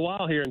there was a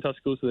while here in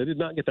Tuscaloosa they did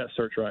not get that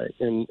search right,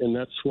 and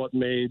that's what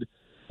made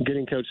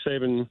getting Coach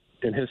Saban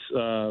and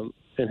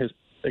his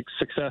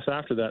success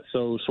after that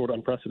so sort of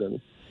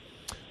unprecedented.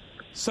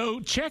 So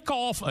check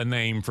off a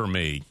name for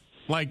me.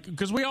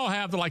 Because we all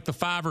have the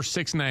 5 or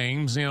 6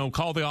 names,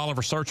 call the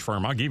Oliver search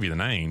firm. I'll give you the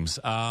names.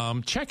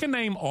 Check a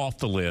name off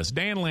the list.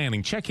 Dan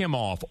Lanning, check him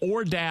off.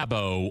 Or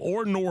Dabo,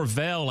 or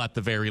Norvell at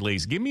the very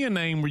least. Give me a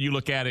name where you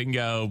look at it and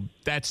go,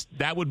 that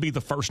would be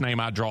the first name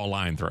I'd draw a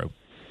line through.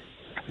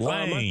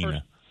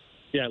 Lane.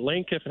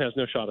 Lane Kiffin has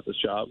no shot at this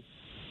job.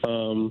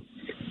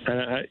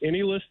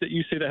 Any list that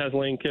you see that has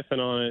Lane Kiffin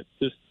on it,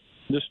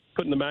 just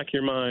put in the back of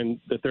your mind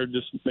that they're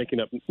just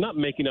not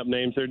making up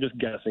names, they're just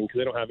guessing because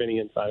they don't have any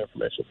inside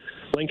information.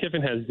 Lane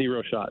Kiffin has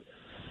zero shot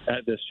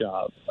at this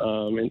job.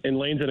 And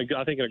Lane's in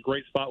a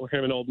great spot with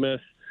him in Ole Miss,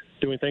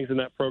 doing things in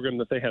that program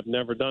that they have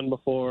never done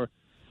before.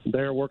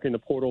 They're working the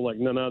portal like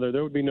none other.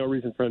 There would be no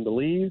reason for him to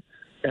leave.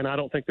 And I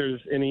don't think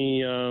there's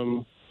any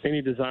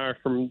desire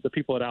from the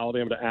people at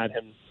Alabama to add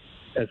him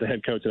as the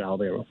head coach at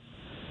Alabama.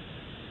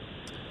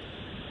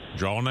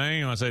 Draw a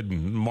name. I said,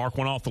 mark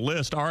one off the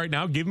list. All right,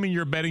 now give me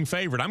your betting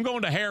favorite. I'm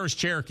going to Harris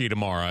Cherokee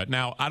tomorrow.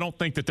 Now, I don't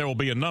think that there will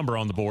be a number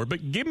on the board,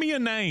 but give me a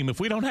name. If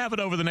we don't have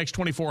it over the next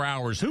 24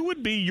 hours, who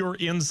would be your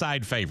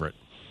inside favorite?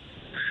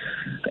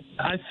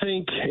 I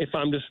think if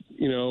I'm just,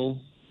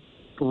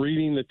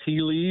 reading the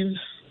tea leaves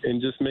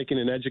and just making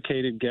an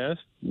educated guess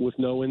with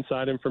no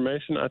inside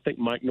information, I think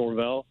Mike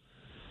Norvell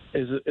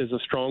is a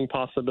strong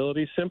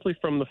possibility simply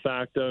from the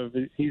fact of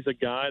he's a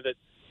guy that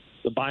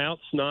the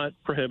buyout's not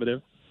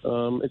prohibitive.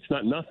 It's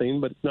not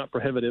nothing, but it's not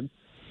prohibitive.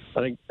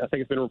 I think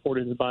it's been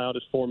reported his buyout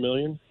is $4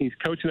 million. He's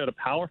coaching at a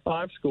Power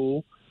 5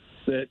 school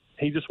that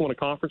he just won a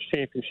conference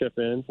championship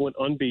in, went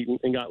unbeaten,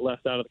 and got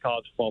left out of the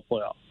college football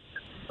playoff.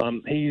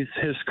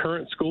 His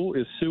current school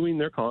is suing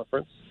their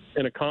conference,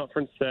 in a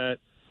conference that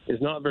is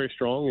not very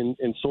strong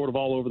and sort of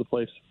all over the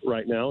place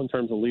right now in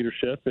terms of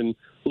leadership, and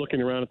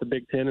looking around at the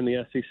Big Ten and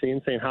the SEC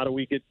and saying, how do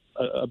we get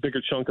a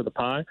bigger chunk of the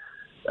pie?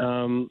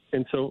 And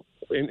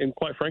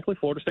quite frankly,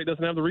 Florida State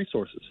doesn't have the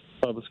resources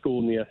of a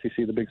school in the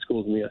SEC, the big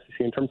schools in the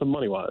SEC, in terms of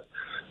money-wise.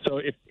 So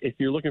if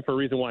you're looking for a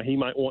reason why he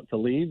might want to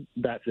leave,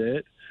 that's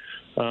it.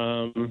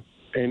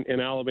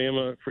 And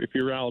Alabama, if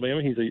you're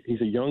Alabama,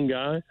 he's a young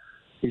guy.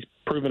 He's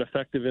proven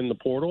effective in the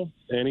portal,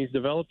 and he's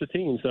developed a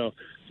team. So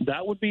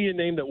that would be a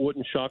name that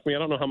wouldn't shock me. I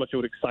don't know how much it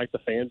would excite the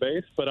fan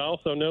base, but I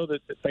also know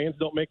that fans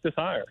don't make this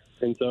hire.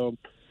 And so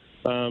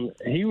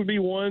he would be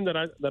one that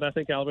I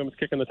think Alabama's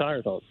kicking the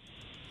tires on.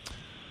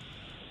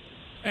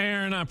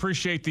 Aaron, I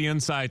appreciate the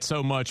insight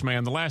so much,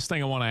 man. The last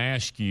thing I want to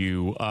ask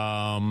you,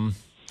 and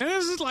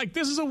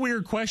this is a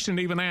weird question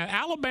to even ask.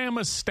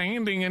 Alabama's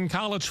standing in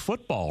college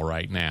football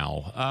right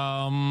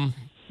now.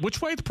 Which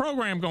way the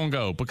program going to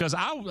go? Because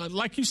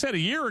like you said, a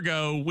year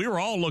ago, we were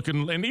all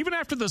looking, and even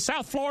after the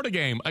South Florida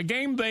game, a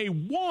game they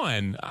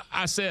won,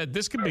 I said,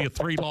 this could be a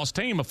 3-loss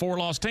team, a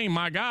 4-loss team.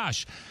 My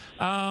gosh.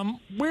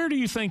 Where do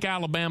you think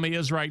Alabama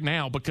is right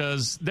now?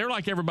 Because they're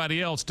like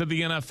everybody else to the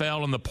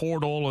NFL and the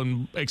portal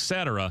and et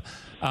cetera.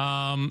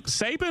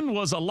 Saban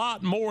was a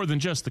lot more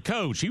than just the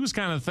coach. He was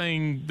kind of the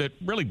thing that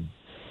really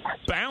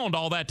bound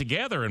all that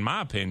together, in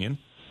my opinion.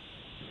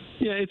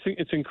 Yeah,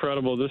 it's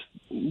incredible. This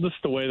is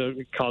the way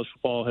that college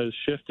football has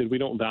shifted. We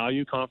don't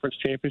value conference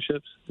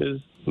championships as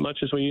much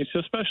as we used to,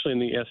 especially in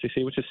the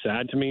SEC, which is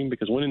sad to me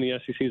because winning the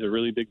SEC is a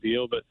really big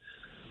deal. But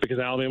because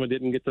Alabama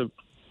didn't get to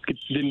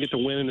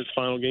win in its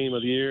final game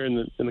of the year in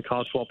the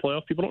college football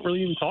playoff, people don't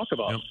really even talk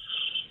about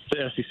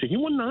the SEC. He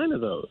won 9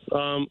 of those.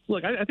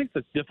 Look, I think it's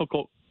a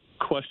difficult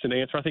question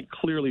to answer. I think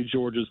clearly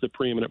Georgia's the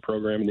preeminent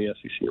program in the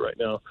SEC right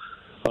now.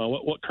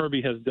 What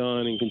Kirby has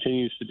done and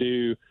continues to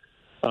do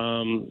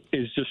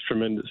is just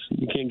tremendous.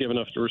 You can't give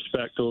enough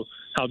respect to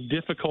how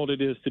difficult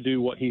it is to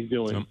do what he's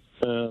doing.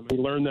 He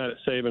learned that at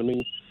Saban. I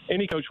mean,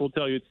 any coach will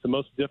tell you it's the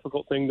most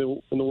difficult thing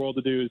in the world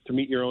to do is to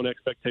meet your own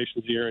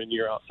expectations year in,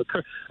 year out. So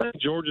I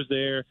think Georgia's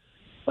there.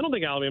 I don't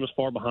think Alabama's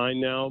far behind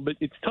now, but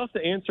it's tough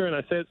to answer, and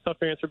I say it's tough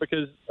to answer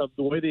because of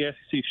the way the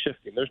SEC is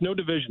shifting. There's no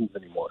divisions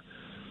anymore.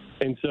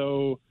 And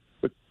so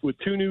with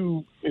 2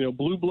 new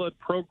blue blood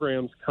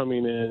programs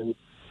coming in,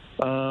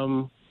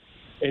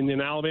 and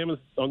then Alabama's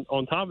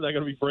on top of that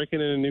going to be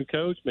breaking in a new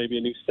coach, maybe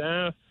a new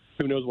staff.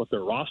 Who knows what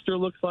their roster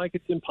looks like?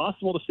 It's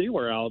impossible to see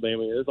where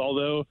Alabama is,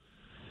 although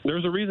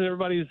there's a reason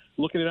everybody's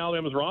looking at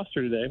Alabama's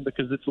roster today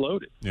because it's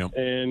loaded. Yep.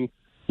 And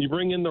you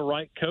bring in the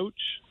right coach,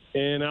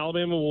 and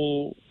Alabama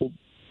will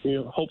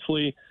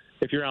hopefully,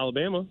 if you're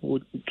Alabama,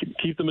 would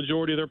keep the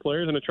majority of their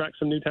players and attract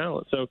some new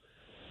talent. So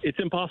it's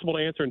impossible to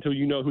answer until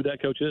you know who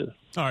that coach is.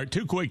 All right,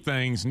 2 quick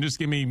things, and just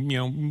give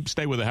me,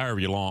 stay with it however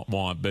you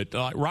want. But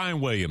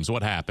Ryan Williams,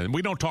 what happened?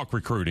 We don't talk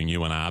recruiting,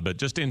 you and I, but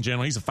just in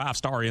general, he's a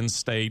 5-star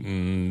in-state,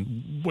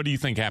 and what do you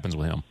think happens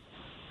with him?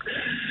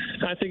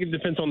 I think it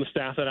depends on the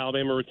staff that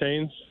Alabama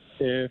retains.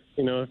 If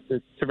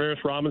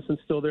Tavares Robinson's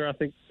still there, I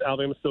think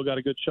Alabama's still got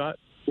a good shot.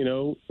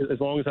 As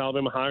long as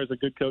Alabama hires a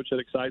good coach that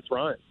excites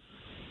Ryan.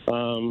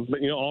 But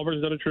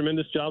Auburn's done a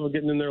tremendous job of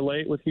getting in there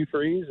late with Hugh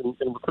Freeze and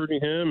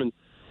recruiting him, and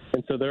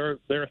so they're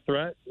a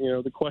threat.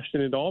 The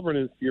question at Auburn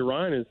is, you're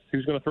Ryan, is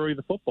who's going to throw you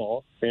the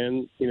football?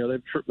 And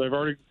they've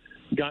already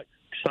got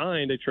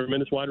signed a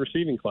tremendous wide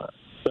receiving class.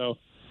 So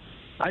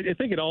I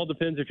think it all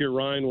depends. If you're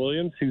Ryan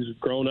Williams, who's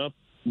grown up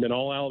in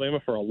all Alabama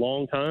for a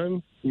long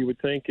time, you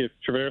would think if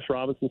Tavares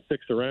Robinson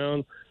sticks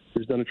around,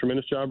 who's done a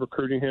tremendous job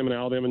recruiting him, and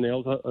Alabama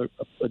nails a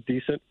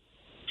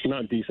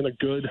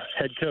good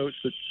head coach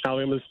that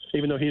Alabama's,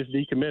 even though he is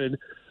decommitted,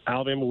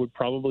 Alabama would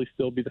probably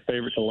still be the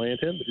favorite to land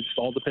him. But it just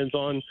all depends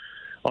on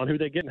who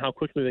they get and how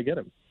quickly they get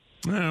him.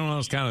 Well,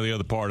 that's kind of the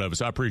other part of it.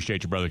 So I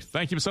appreciate you, brother.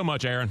 Thank you so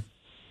much, Aaron.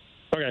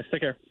 Okay,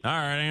 take care. All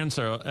right,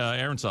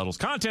 Aaron Suttles,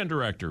 content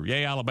director,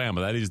 Yay,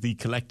 Alabama. That is the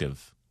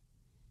collective.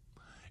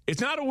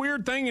 It's not a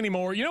weird thing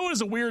anymore. You know what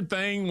is a weird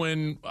thing?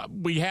 When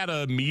we had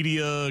a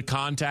media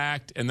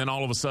contact and then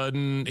all of a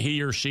sudden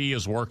he or she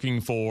is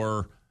working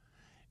for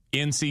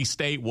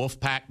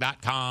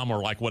NCStateWolfpack.com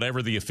or like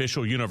whatever the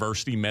official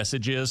university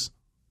message is.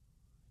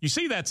 You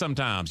see that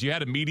sometimes. You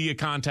had a media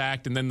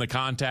contact, and then the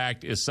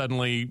contact is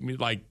suddenly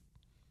like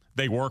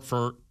they work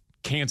for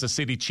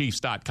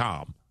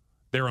KansasCityChiefs.com.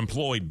 They're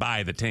employed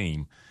by the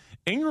team.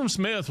 Ingram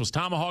Smith was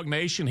Tomahawk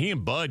Nation. He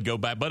and Bud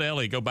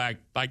Elliott go back,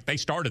 like they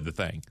started the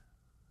thing.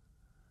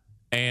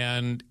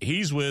 And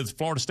he's with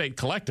Florida State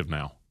Collective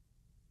now.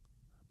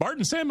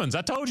 Barton Simmons,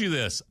 I told you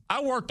this.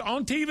 I worked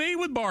on TV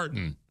with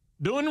Barton,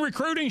 doing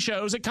recruiting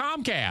shows at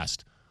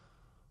Comcast.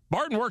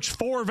 Barton works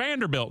for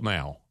Vanderbilt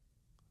now.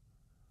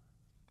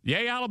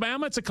 Yay,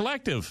 Alabama, it's a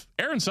collective.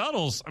 Aaron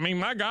Suttles, I mean,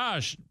 my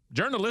gosh,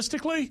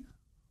 journalistically,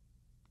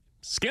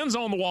 skins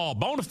on the wall,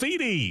 bona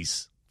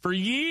fides for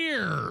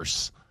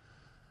years.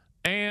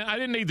 And I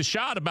didn't need the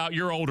shot about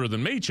you're older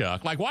than me,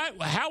 Chuck. Like, why?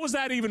 How was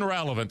that even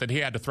relevant that he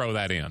had to throw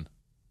that in?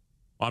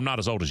 Well, I'm not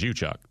as old as you,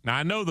 Chuck. Now,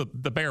 I know the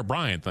Bear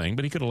Bryant thing,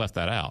 but he could have left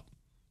that out.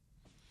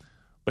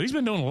 But he's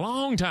been doing it a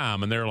long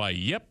time, and they're like,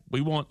 yep,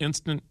 we want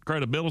instant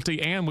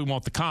credibility, and we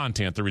want the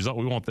content, the result.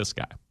 We want this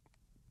guy.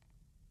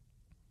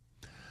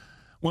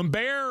 When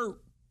Bear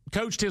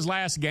coached his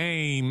last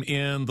game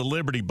in the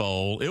Liberty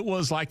Bowl, it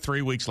was like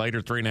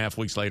 3.5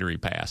 weeks later, he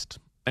passed.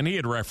 And he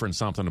had referenced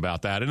something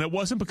about that. And it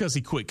wasn't because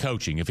he quit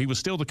coaching. If he was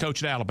still the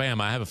coach at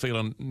Alabama, I have a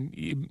feeling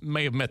he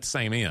may have met the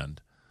same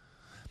end.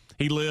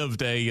 He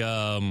lived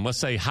a, let's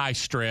say,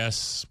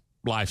 high-stress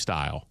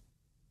lifestyle.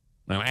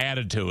 Now,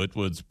 added to it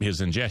was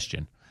his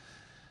ingestion.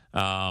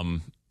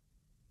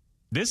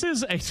 This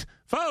is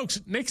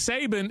folks, Nick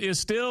Saban is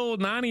still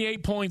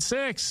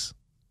 98.6.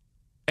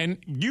 And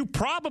you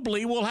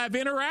probably will have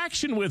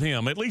interaction with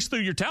him, at least through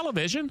your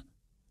television. In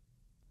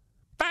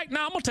fact,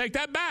 no, I'm going to take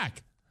that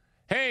back.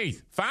 Hey,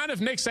 find out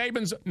when Nick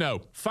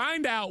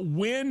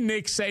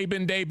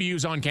Saban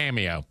debuts on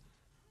Cameo.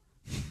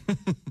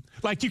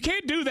 Like, you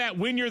can't do that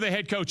when you're the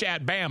head coach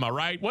at Bama,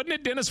 right? Wasn't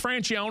it Dennis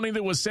Franchione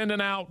that was sending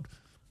out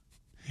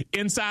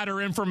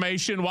insider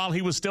information while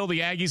he was still the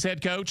Aggies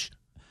head coach?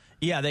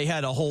 Yeah, they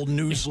had a whole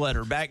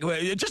newsletter back.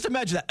 Just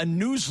imagine that, a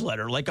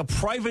newsletter, like a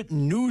private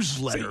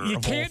newsletter. See, you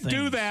can't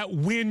do that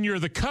when you're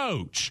the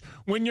coach.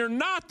 When you're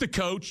not the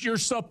coach, you're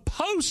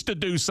supposed to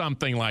do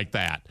something like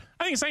that.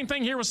 I think the same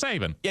thing here with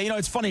Saban. Yeah,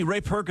 it's funny.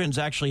 Ray Perkins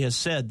actually has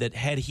said that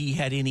had he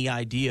had any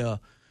idea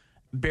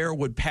Bear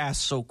would pass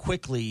so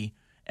quickly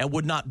and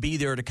would not be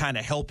there to kind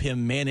of help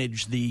him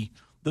manage the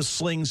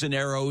slings and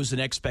arrows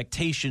and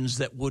expectations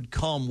that would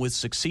come with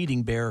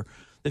succeeding Bear,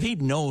 if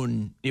he'd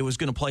known it was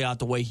going to play out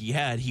the way he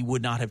had, he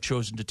would not have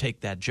chosen to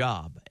take that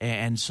job.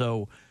 And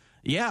so,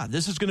 yeah,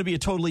 this is going to be a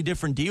totally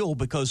different deal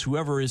because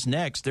whoever is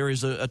next, there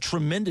is a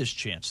tremendous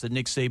chance that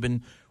Nick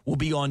Saban will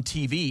be on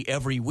TV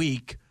every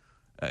week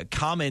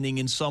commenting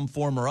in some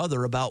form or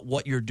other about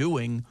what you're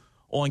doing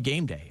on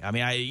game day. I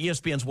mean,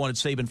 ESPN's wanted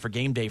Saban for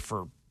game day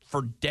for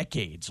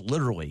decades,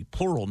 literally,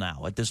 plural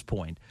now at this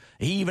point.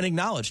 He even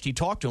acknowledged he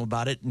talked to him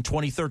about it in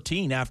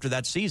 2013 after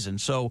that season.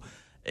 So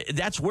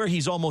that's where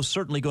he's almost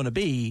certainly going to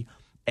be.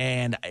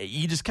 And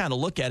you just kind of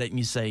look at it and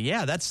you say,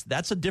 yeah,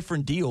 that's a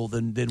different deal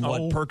than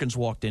what Perkins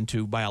walked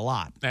into by a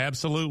lot.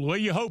 Absolutely. Well,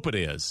 you hope it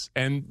is.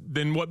 And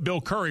then what Bill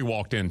Curry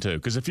walked into.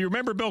 Because if you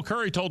remember, Bill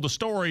Curry told the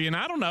story, and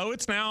I don't know,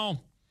 it's now,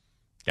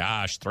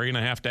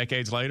 3.5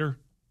 decades later.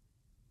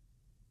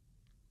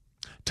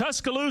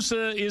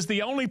 Tuscaloosa is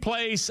the only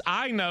place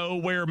I know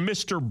where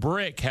Mr.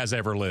 Brick has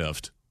ever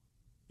lived.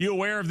 You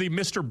aware of the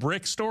Mr.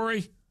 Brick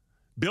story?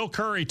 Bill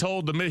Curry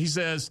told them, he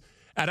says,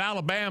 at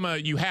Alabama,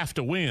 you have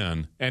to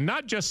win. And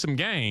not just some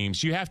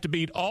games. You have to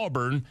beat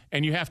Auburn,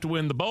 and you have to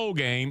win the bowl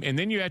game, and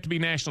then you have to be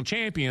national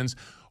champions,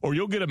 or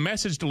you'll get a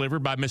message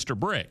delivered by Mr.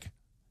 Brick.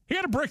 He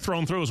had a brick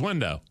thrown through his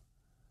window.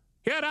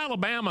 He had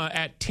Alabama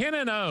at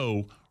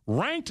 10-0,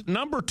 ranked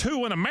number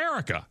 2 in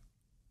America.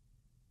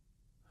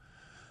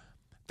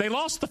 They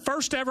lost the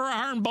first ever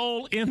Iron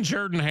Bowl in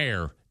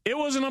Jordan-Hare. It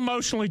was an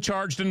emotionally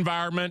charged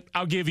environment.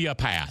 I'll give you a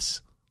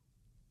pass.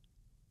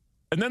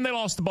 And then they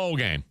lost the bowl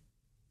game.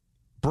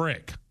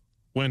 Brick.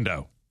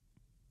 Window.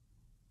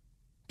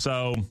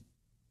 So,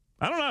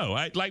 I don't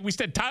know. Like we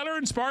said, Tyler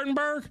and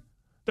Spartanburg,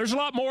 there's a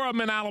lot more of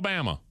them in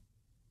Alabama.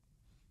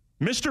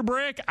 Mr.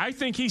 Brick, I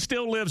think he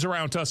still lives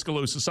around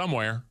Tuscaloosa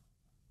somewhere.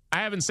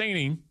 I haven't seen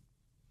him.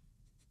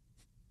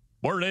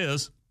 Word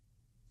is.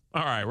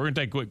 All right, we're going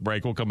to take a quick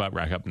break. We'll come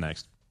back up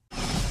next.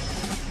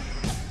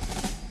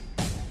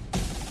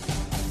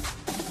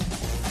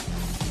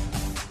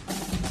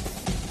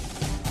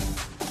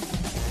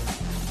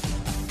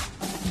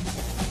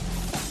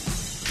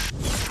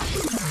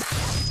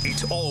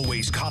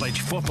 Always college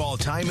football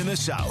time in the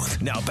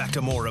South. Now back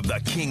to more of the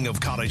king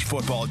of college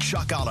football,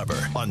 Chuck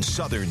Oliver, on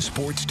Southern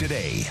Sports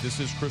Today. This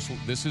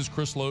is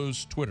Chris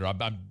Lowe's Twitter.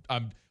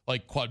 I'm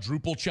like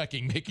quadruple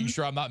checking, making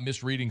sure I'm not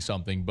misreading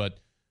something.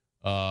 But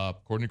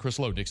according to Chris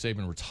Lowe, Nick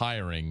Saban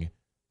retiring.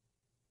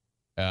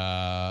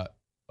 Oh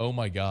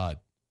my God!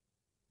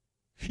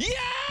 Yeah!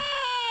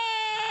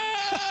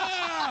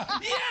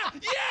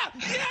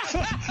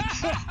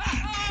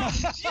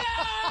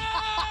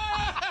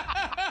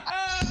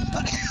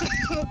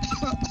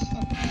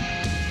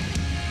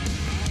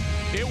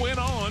 It went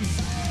on.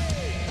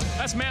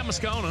 That's Matt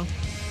Moscona.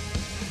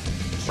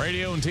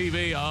 Radio and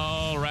TV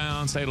all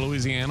around state of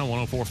Louisiana,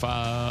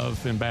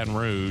 104.5 in Baton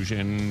Rouge.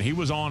 And he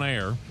was on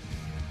air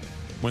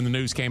when the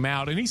news came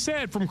out. And he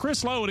said from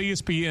Chris Lowe at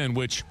ESPN,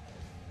 which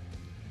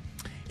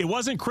it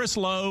wasn't Chris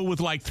Lowe with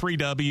like 3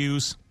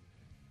 W's.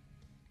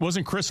 It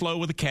wasn't Chris Lowe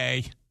with a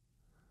K.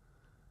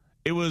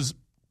 It was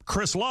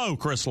Chris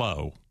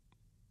Lowe.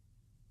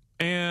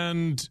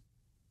 And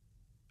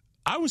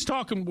I was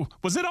talking,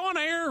 was it on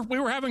air? We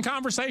were having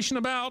conversation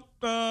about,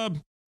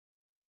 was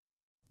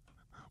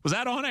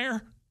that on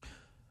air?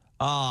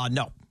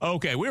 No.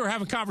 Okay, we were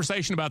having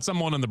conversation about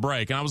someone in the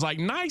break, and I was like,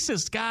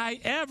 nicest guy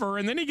ever.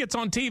 And then he gets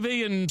on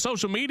TV and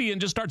social media and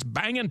just starts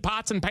banging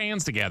pots and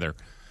pans together.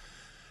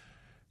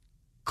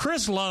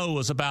 Chris Lowe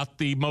was about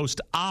the most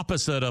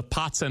opposite of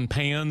pots and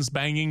pans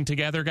banging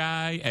together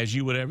guy as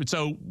you would ever.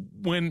 So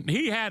when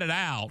he had it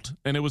out,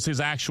 and it was his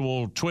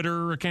actual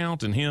Twitter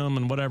account and him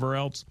and whatever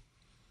else,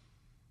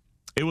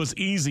 it was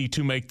easy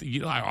to make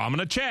I'm going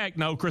to check.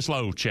 No, Chris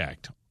Lowe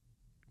checked.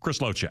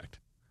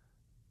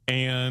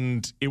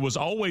 And it was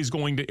always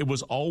going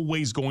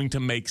to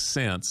make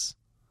sense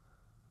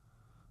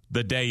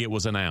the day it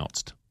was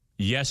announced.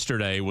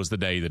 Yesterday was the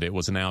day that it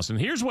was announced. And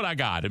here's what I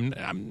got.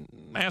 And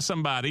I asked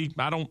somebody,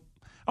 I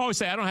always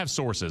say I don't have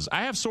sources.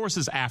 I have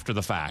sources after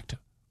the fact.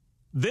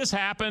 This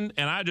happened,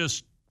 and I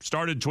just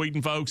started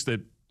tweeting folks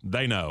that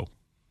they know.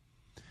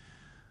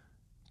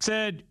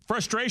 Said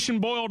frustration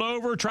boiled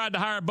over, tried to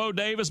hire Bo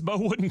Davis. Bo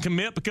wouldn't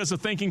commit because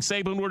of thinking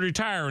Saban would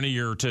retire in a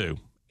year or two.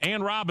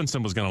 And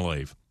Robinson was going to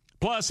leave.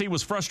 Plus, he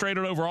was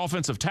frustrated over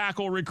offensive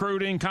tackle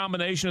recruiting.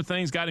 Combination of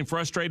things got him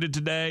frustrated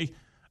today.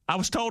 I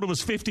was told it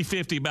was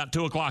 50-50 about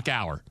 2 o'clock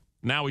hour.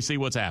 Now we see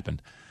what's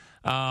happened.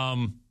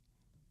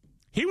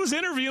 He was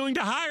interviewing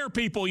to hire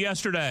people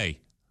yesterday.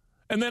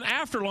 And then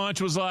after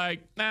lunch was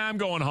like, I'm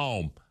going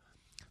home.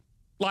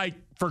 Like,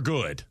 for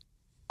good.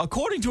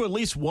 According to at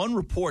least one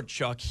report,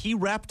 Chuck, he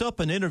wrapped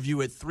up an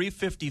interview at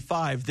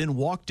 3:55, then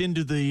walked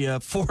into the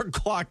 4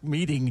 o'clock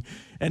meeting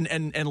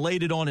and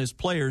laid it on his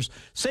players.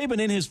 Saban,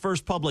 in his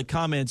first public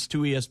comments to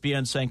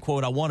ESPN, saying,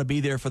 quote, I want to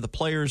be there for the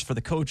players, for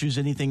the coaches,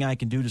 anything I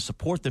can do to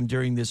support them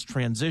during this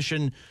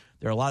transition.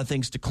 There are a lot of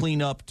things to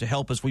clean up to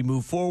help as we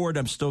move forward.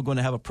 I'm still going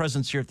to have a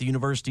presence here at the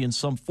university in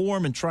some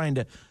form and trying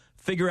to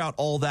figure out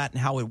all that and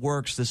how it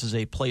works. This is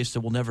a place that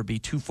will never be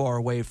too far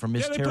away from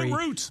Miss Terry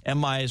and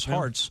Maya's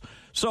hearts.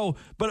 So,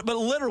 but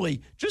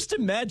literally, just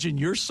imagine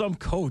you're some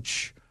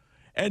coach,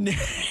 and at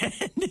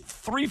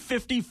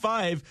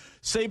 3:55,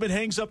 Saban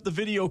hangs up the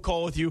video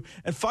call with you,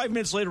 and 5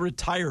 minutes later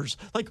retires.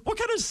 Like, what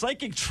kind of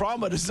psychic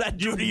trauma does that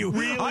do to you?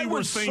 Really I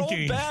was so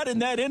bad in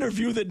that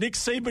interview that Nick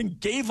Saban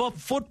gave up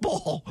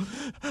football.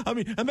 I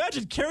mean,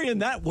 imagine carrying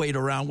that weight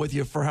around with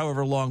you for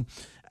however long.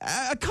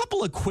 A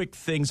couple of quick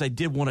things I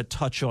did want to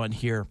touch on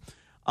here.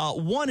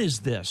 One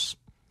is this.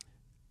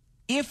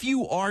 If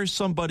you are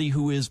somebody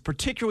who is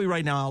particularly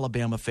right now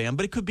Alabama fan,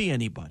 but it could be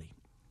anybody,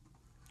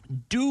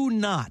 do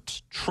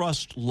not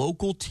trust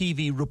local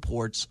TV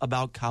reports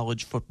about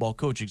college football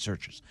coaching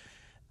searches.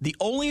 The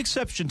only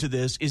exception to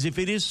this is if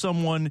it is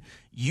someone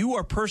you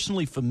are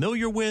personally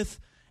familiar with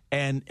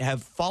and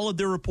have followed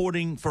their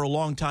reporting for a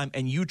long time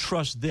and you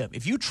trust them.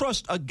 If you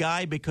trust a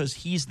guy because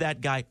he's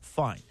that guy,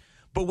 fine.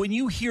 But when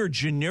you hear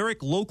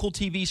generic local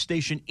TV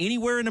station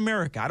anywhere in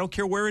America, I don't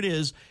care where it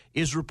is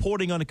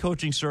reporting on a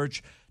coaching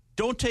search,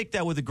 don't take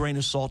that with a grain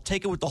of salt.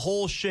 Take it with the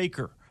whole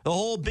shaker, the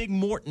whole big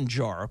Morton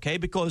jar, okay?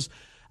 Because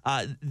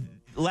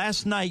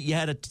last night you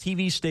had a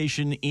TV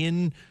station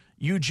in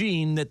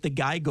Eugene that the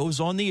guy goes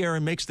on the air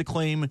and makes the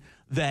claim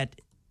that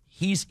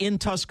he's in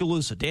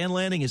Tuscaloosa. Dan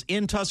Lanning is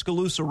in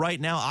Tuscaloosa right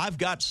now. I've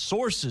got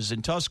sources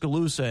in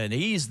Tuscaloosa, and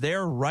he's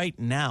there right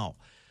now.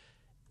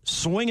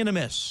 Swing and a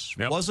miss.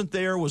 Yep. Wasn't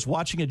there, was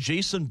watching a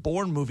Jason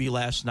Bourne movie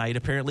last night,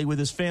 apparently with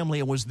his family,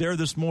 and was there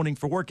this morning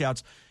for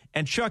workouts.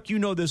 And, Chuck, you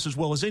know this as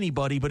well as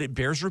anybody, but it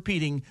bears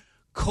repeating.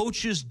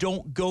 Coaches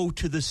don't go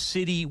to the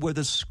city where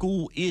the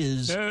school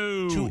is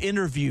to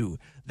interview.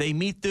 They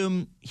meet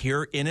them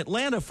here in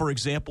Atlanta, for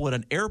example, at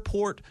an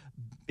airport,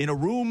 in a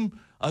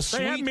room, a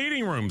suite. They have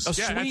meeting rooms. A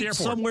suite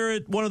somewhere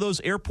at one of those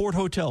airport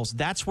hotels.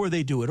 That's where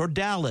they do it. Or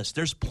Dallas.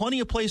 There's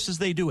plenty of places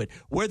they do it.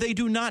 Where they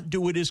do not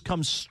do it is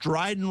come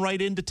striding right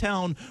into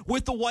town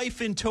with the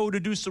wife in tow to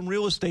do some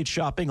real estate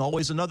shopping.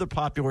 Always another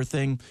popular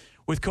thing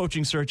with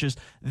coaching searches.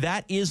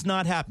 That is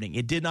not happening.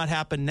 It did not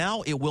happen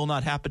now. It will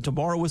not happen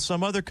tomorrow with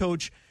some other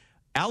coach.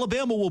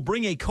 Alabama will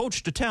bring a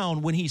coach to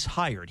town when he's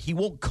hired. He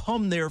won't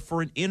come there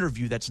for an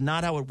interview. That's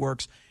not how it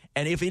works.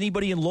 And if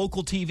anybody in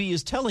local TV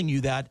is telling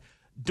you that,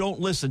 don't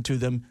listen to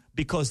them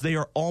because they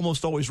are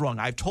almost always wrong.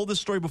 I've told this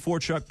story before,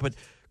 Chuck, but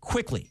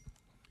quickly,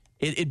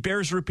 it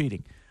bears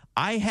repeating.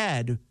 I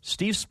had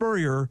Steve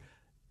Spurrier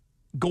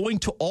going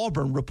to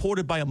Auburn,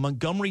 reported by a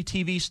Montgomery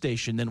TV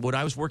station, and when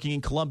I was working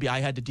in Columbia, I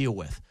had to deal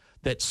with,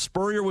 that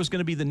Spurrier was going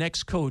to be the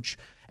next coach.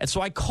 And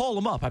so I call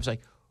him up. I was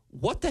like,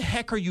 what the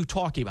heck are you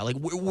talking about? Like,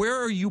 where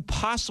are you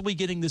possibly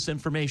getting this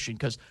information?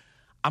 Because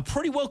I'm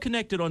pretty well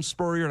connected on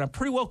Spurrier, and I'm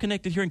pretty well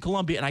connected here in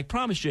Columbia, and I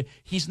promise you,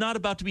 he's not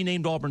about to be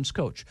named Auburn's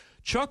coach.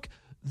 Chuck,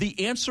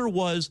 the answer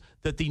was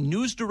that the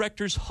news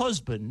director's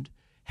husband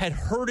had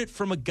heard it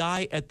from a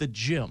guy at the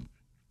gym,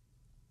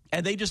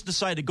 and they just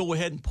decided to go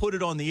ahead and put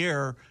it on the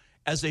air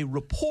as a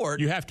report.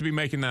 You have to be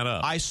making that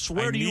up. I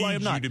swear to you, I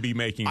am not. I need you to be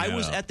making that up. I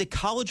was at the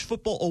College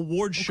Football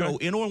Awards show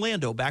in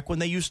Orlando back when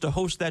they used to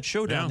host that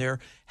show down there,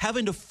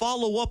 having to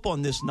follow up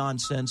on this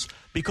nonsense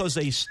because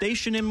a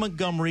station in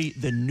Montgomery,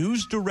 the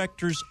news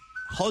director's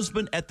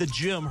husband at the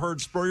gym heard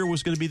Spurrier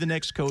was going to be the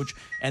next coach,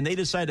 and they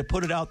decided to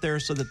put it out there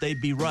so that they'd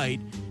be right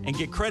and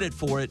get credit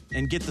for it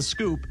and get the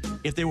scoop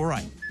if they were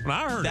right. Well,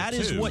 I heard that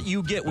it is too. what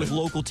you get with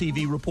local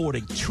TV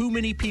reporting. Too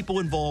many people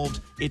involved.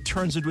 It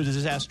turns into a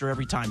disaster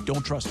every time.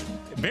 Don't trust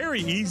it.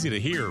 Very easy to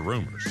hear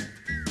rumors.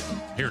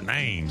 Hear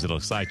names. It'll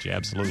excite you.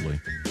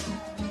 Absolutely.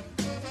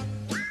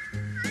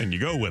 And you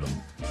go with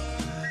them.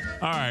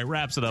 All right,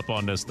 wraps it up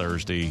on this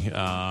Thursday.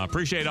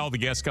 Appreciate all the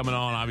guests coming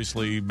on.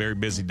 Obviously, very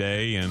busy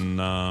day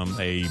and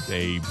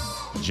a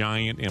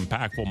giant,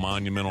 impactful,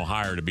 monumental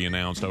hire to be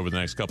announced over the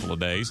next couple of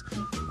days.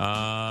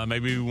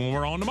 Maybe when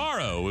we're on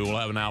tomorrow, we will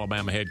have an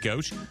Alabama head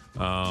coach.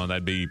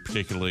 That'd be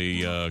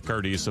particularly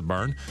courteous of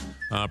Byrne.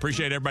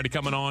 Appreciate everybody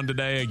coming on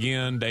today.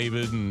 Again,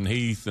 David and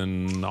Heath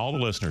and all the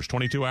listeners.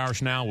 22 hours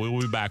from now, we'll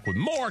be back with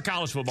more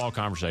college football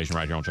conversation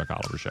right here on Chuck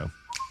Oliver Show.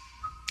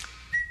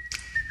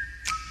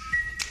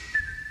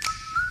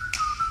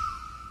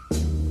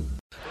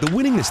 The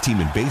winningest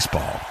team in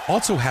baseball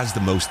also has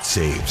the most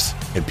saves,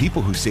 and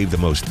people who save the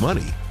most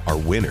money are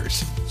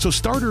winners. So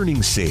start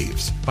earning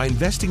saves by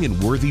investing in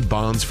worthy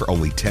bonds for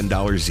only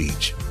 $10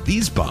 each.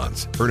 These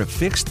bonds earn a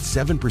fixed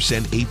 7%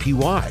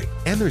 APY,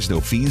 and there's no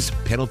fees,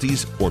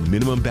 penalties, or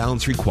minimum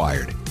balance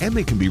required, and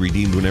they can be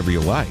redeemed whenever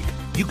you like.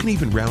 You can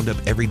even round up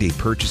everyday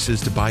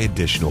purchases to buy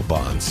additional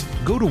bonds.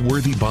 Go to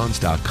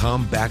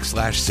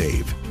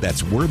worthybonds.com/save.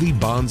 That's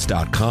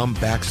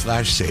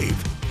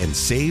worthybonds.com/save, and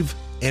save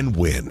and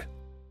win.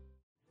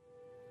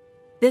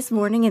 This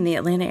morning in the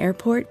Atlanta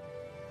airport,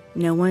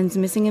 no one's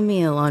missing a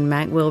meal on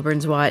Mac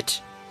Wilburn's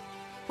watch.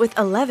 With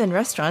 11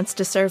 restaurants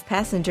to serve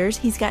passengers,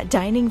 he's got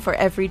dining for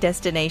every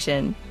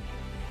destination.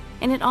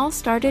 And it all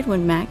started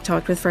when Mac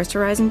talked with First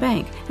Horizon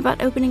Bank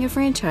about opening a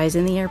franchise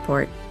in the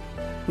airport.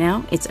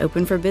 Now it's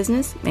open for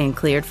business and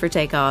cleared for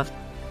takeoff.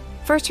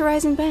 First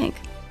Horizon Bank.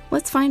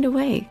 Let's find a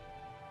way.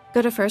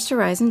 Go to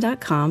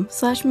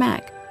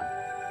firsthorizon.com/Mac.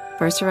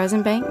 First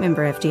Horizon Bank,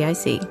 member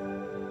FDIC.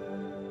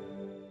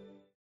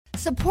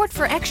 Support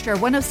for Extra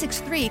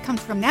 106.3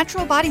 comes from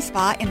Natural Body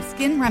Spa and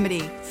Skin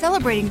Remedy,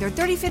 celebrating their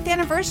 35th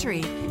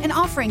anniversary and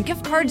offering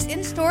gift cards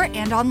in-store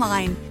and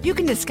online. You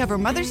can discover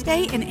Mother's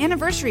Day and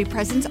anniversary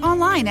presents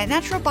online at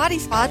Natural Body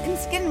Spa and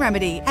Skin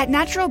Remedy at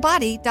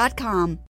naturalbody.com.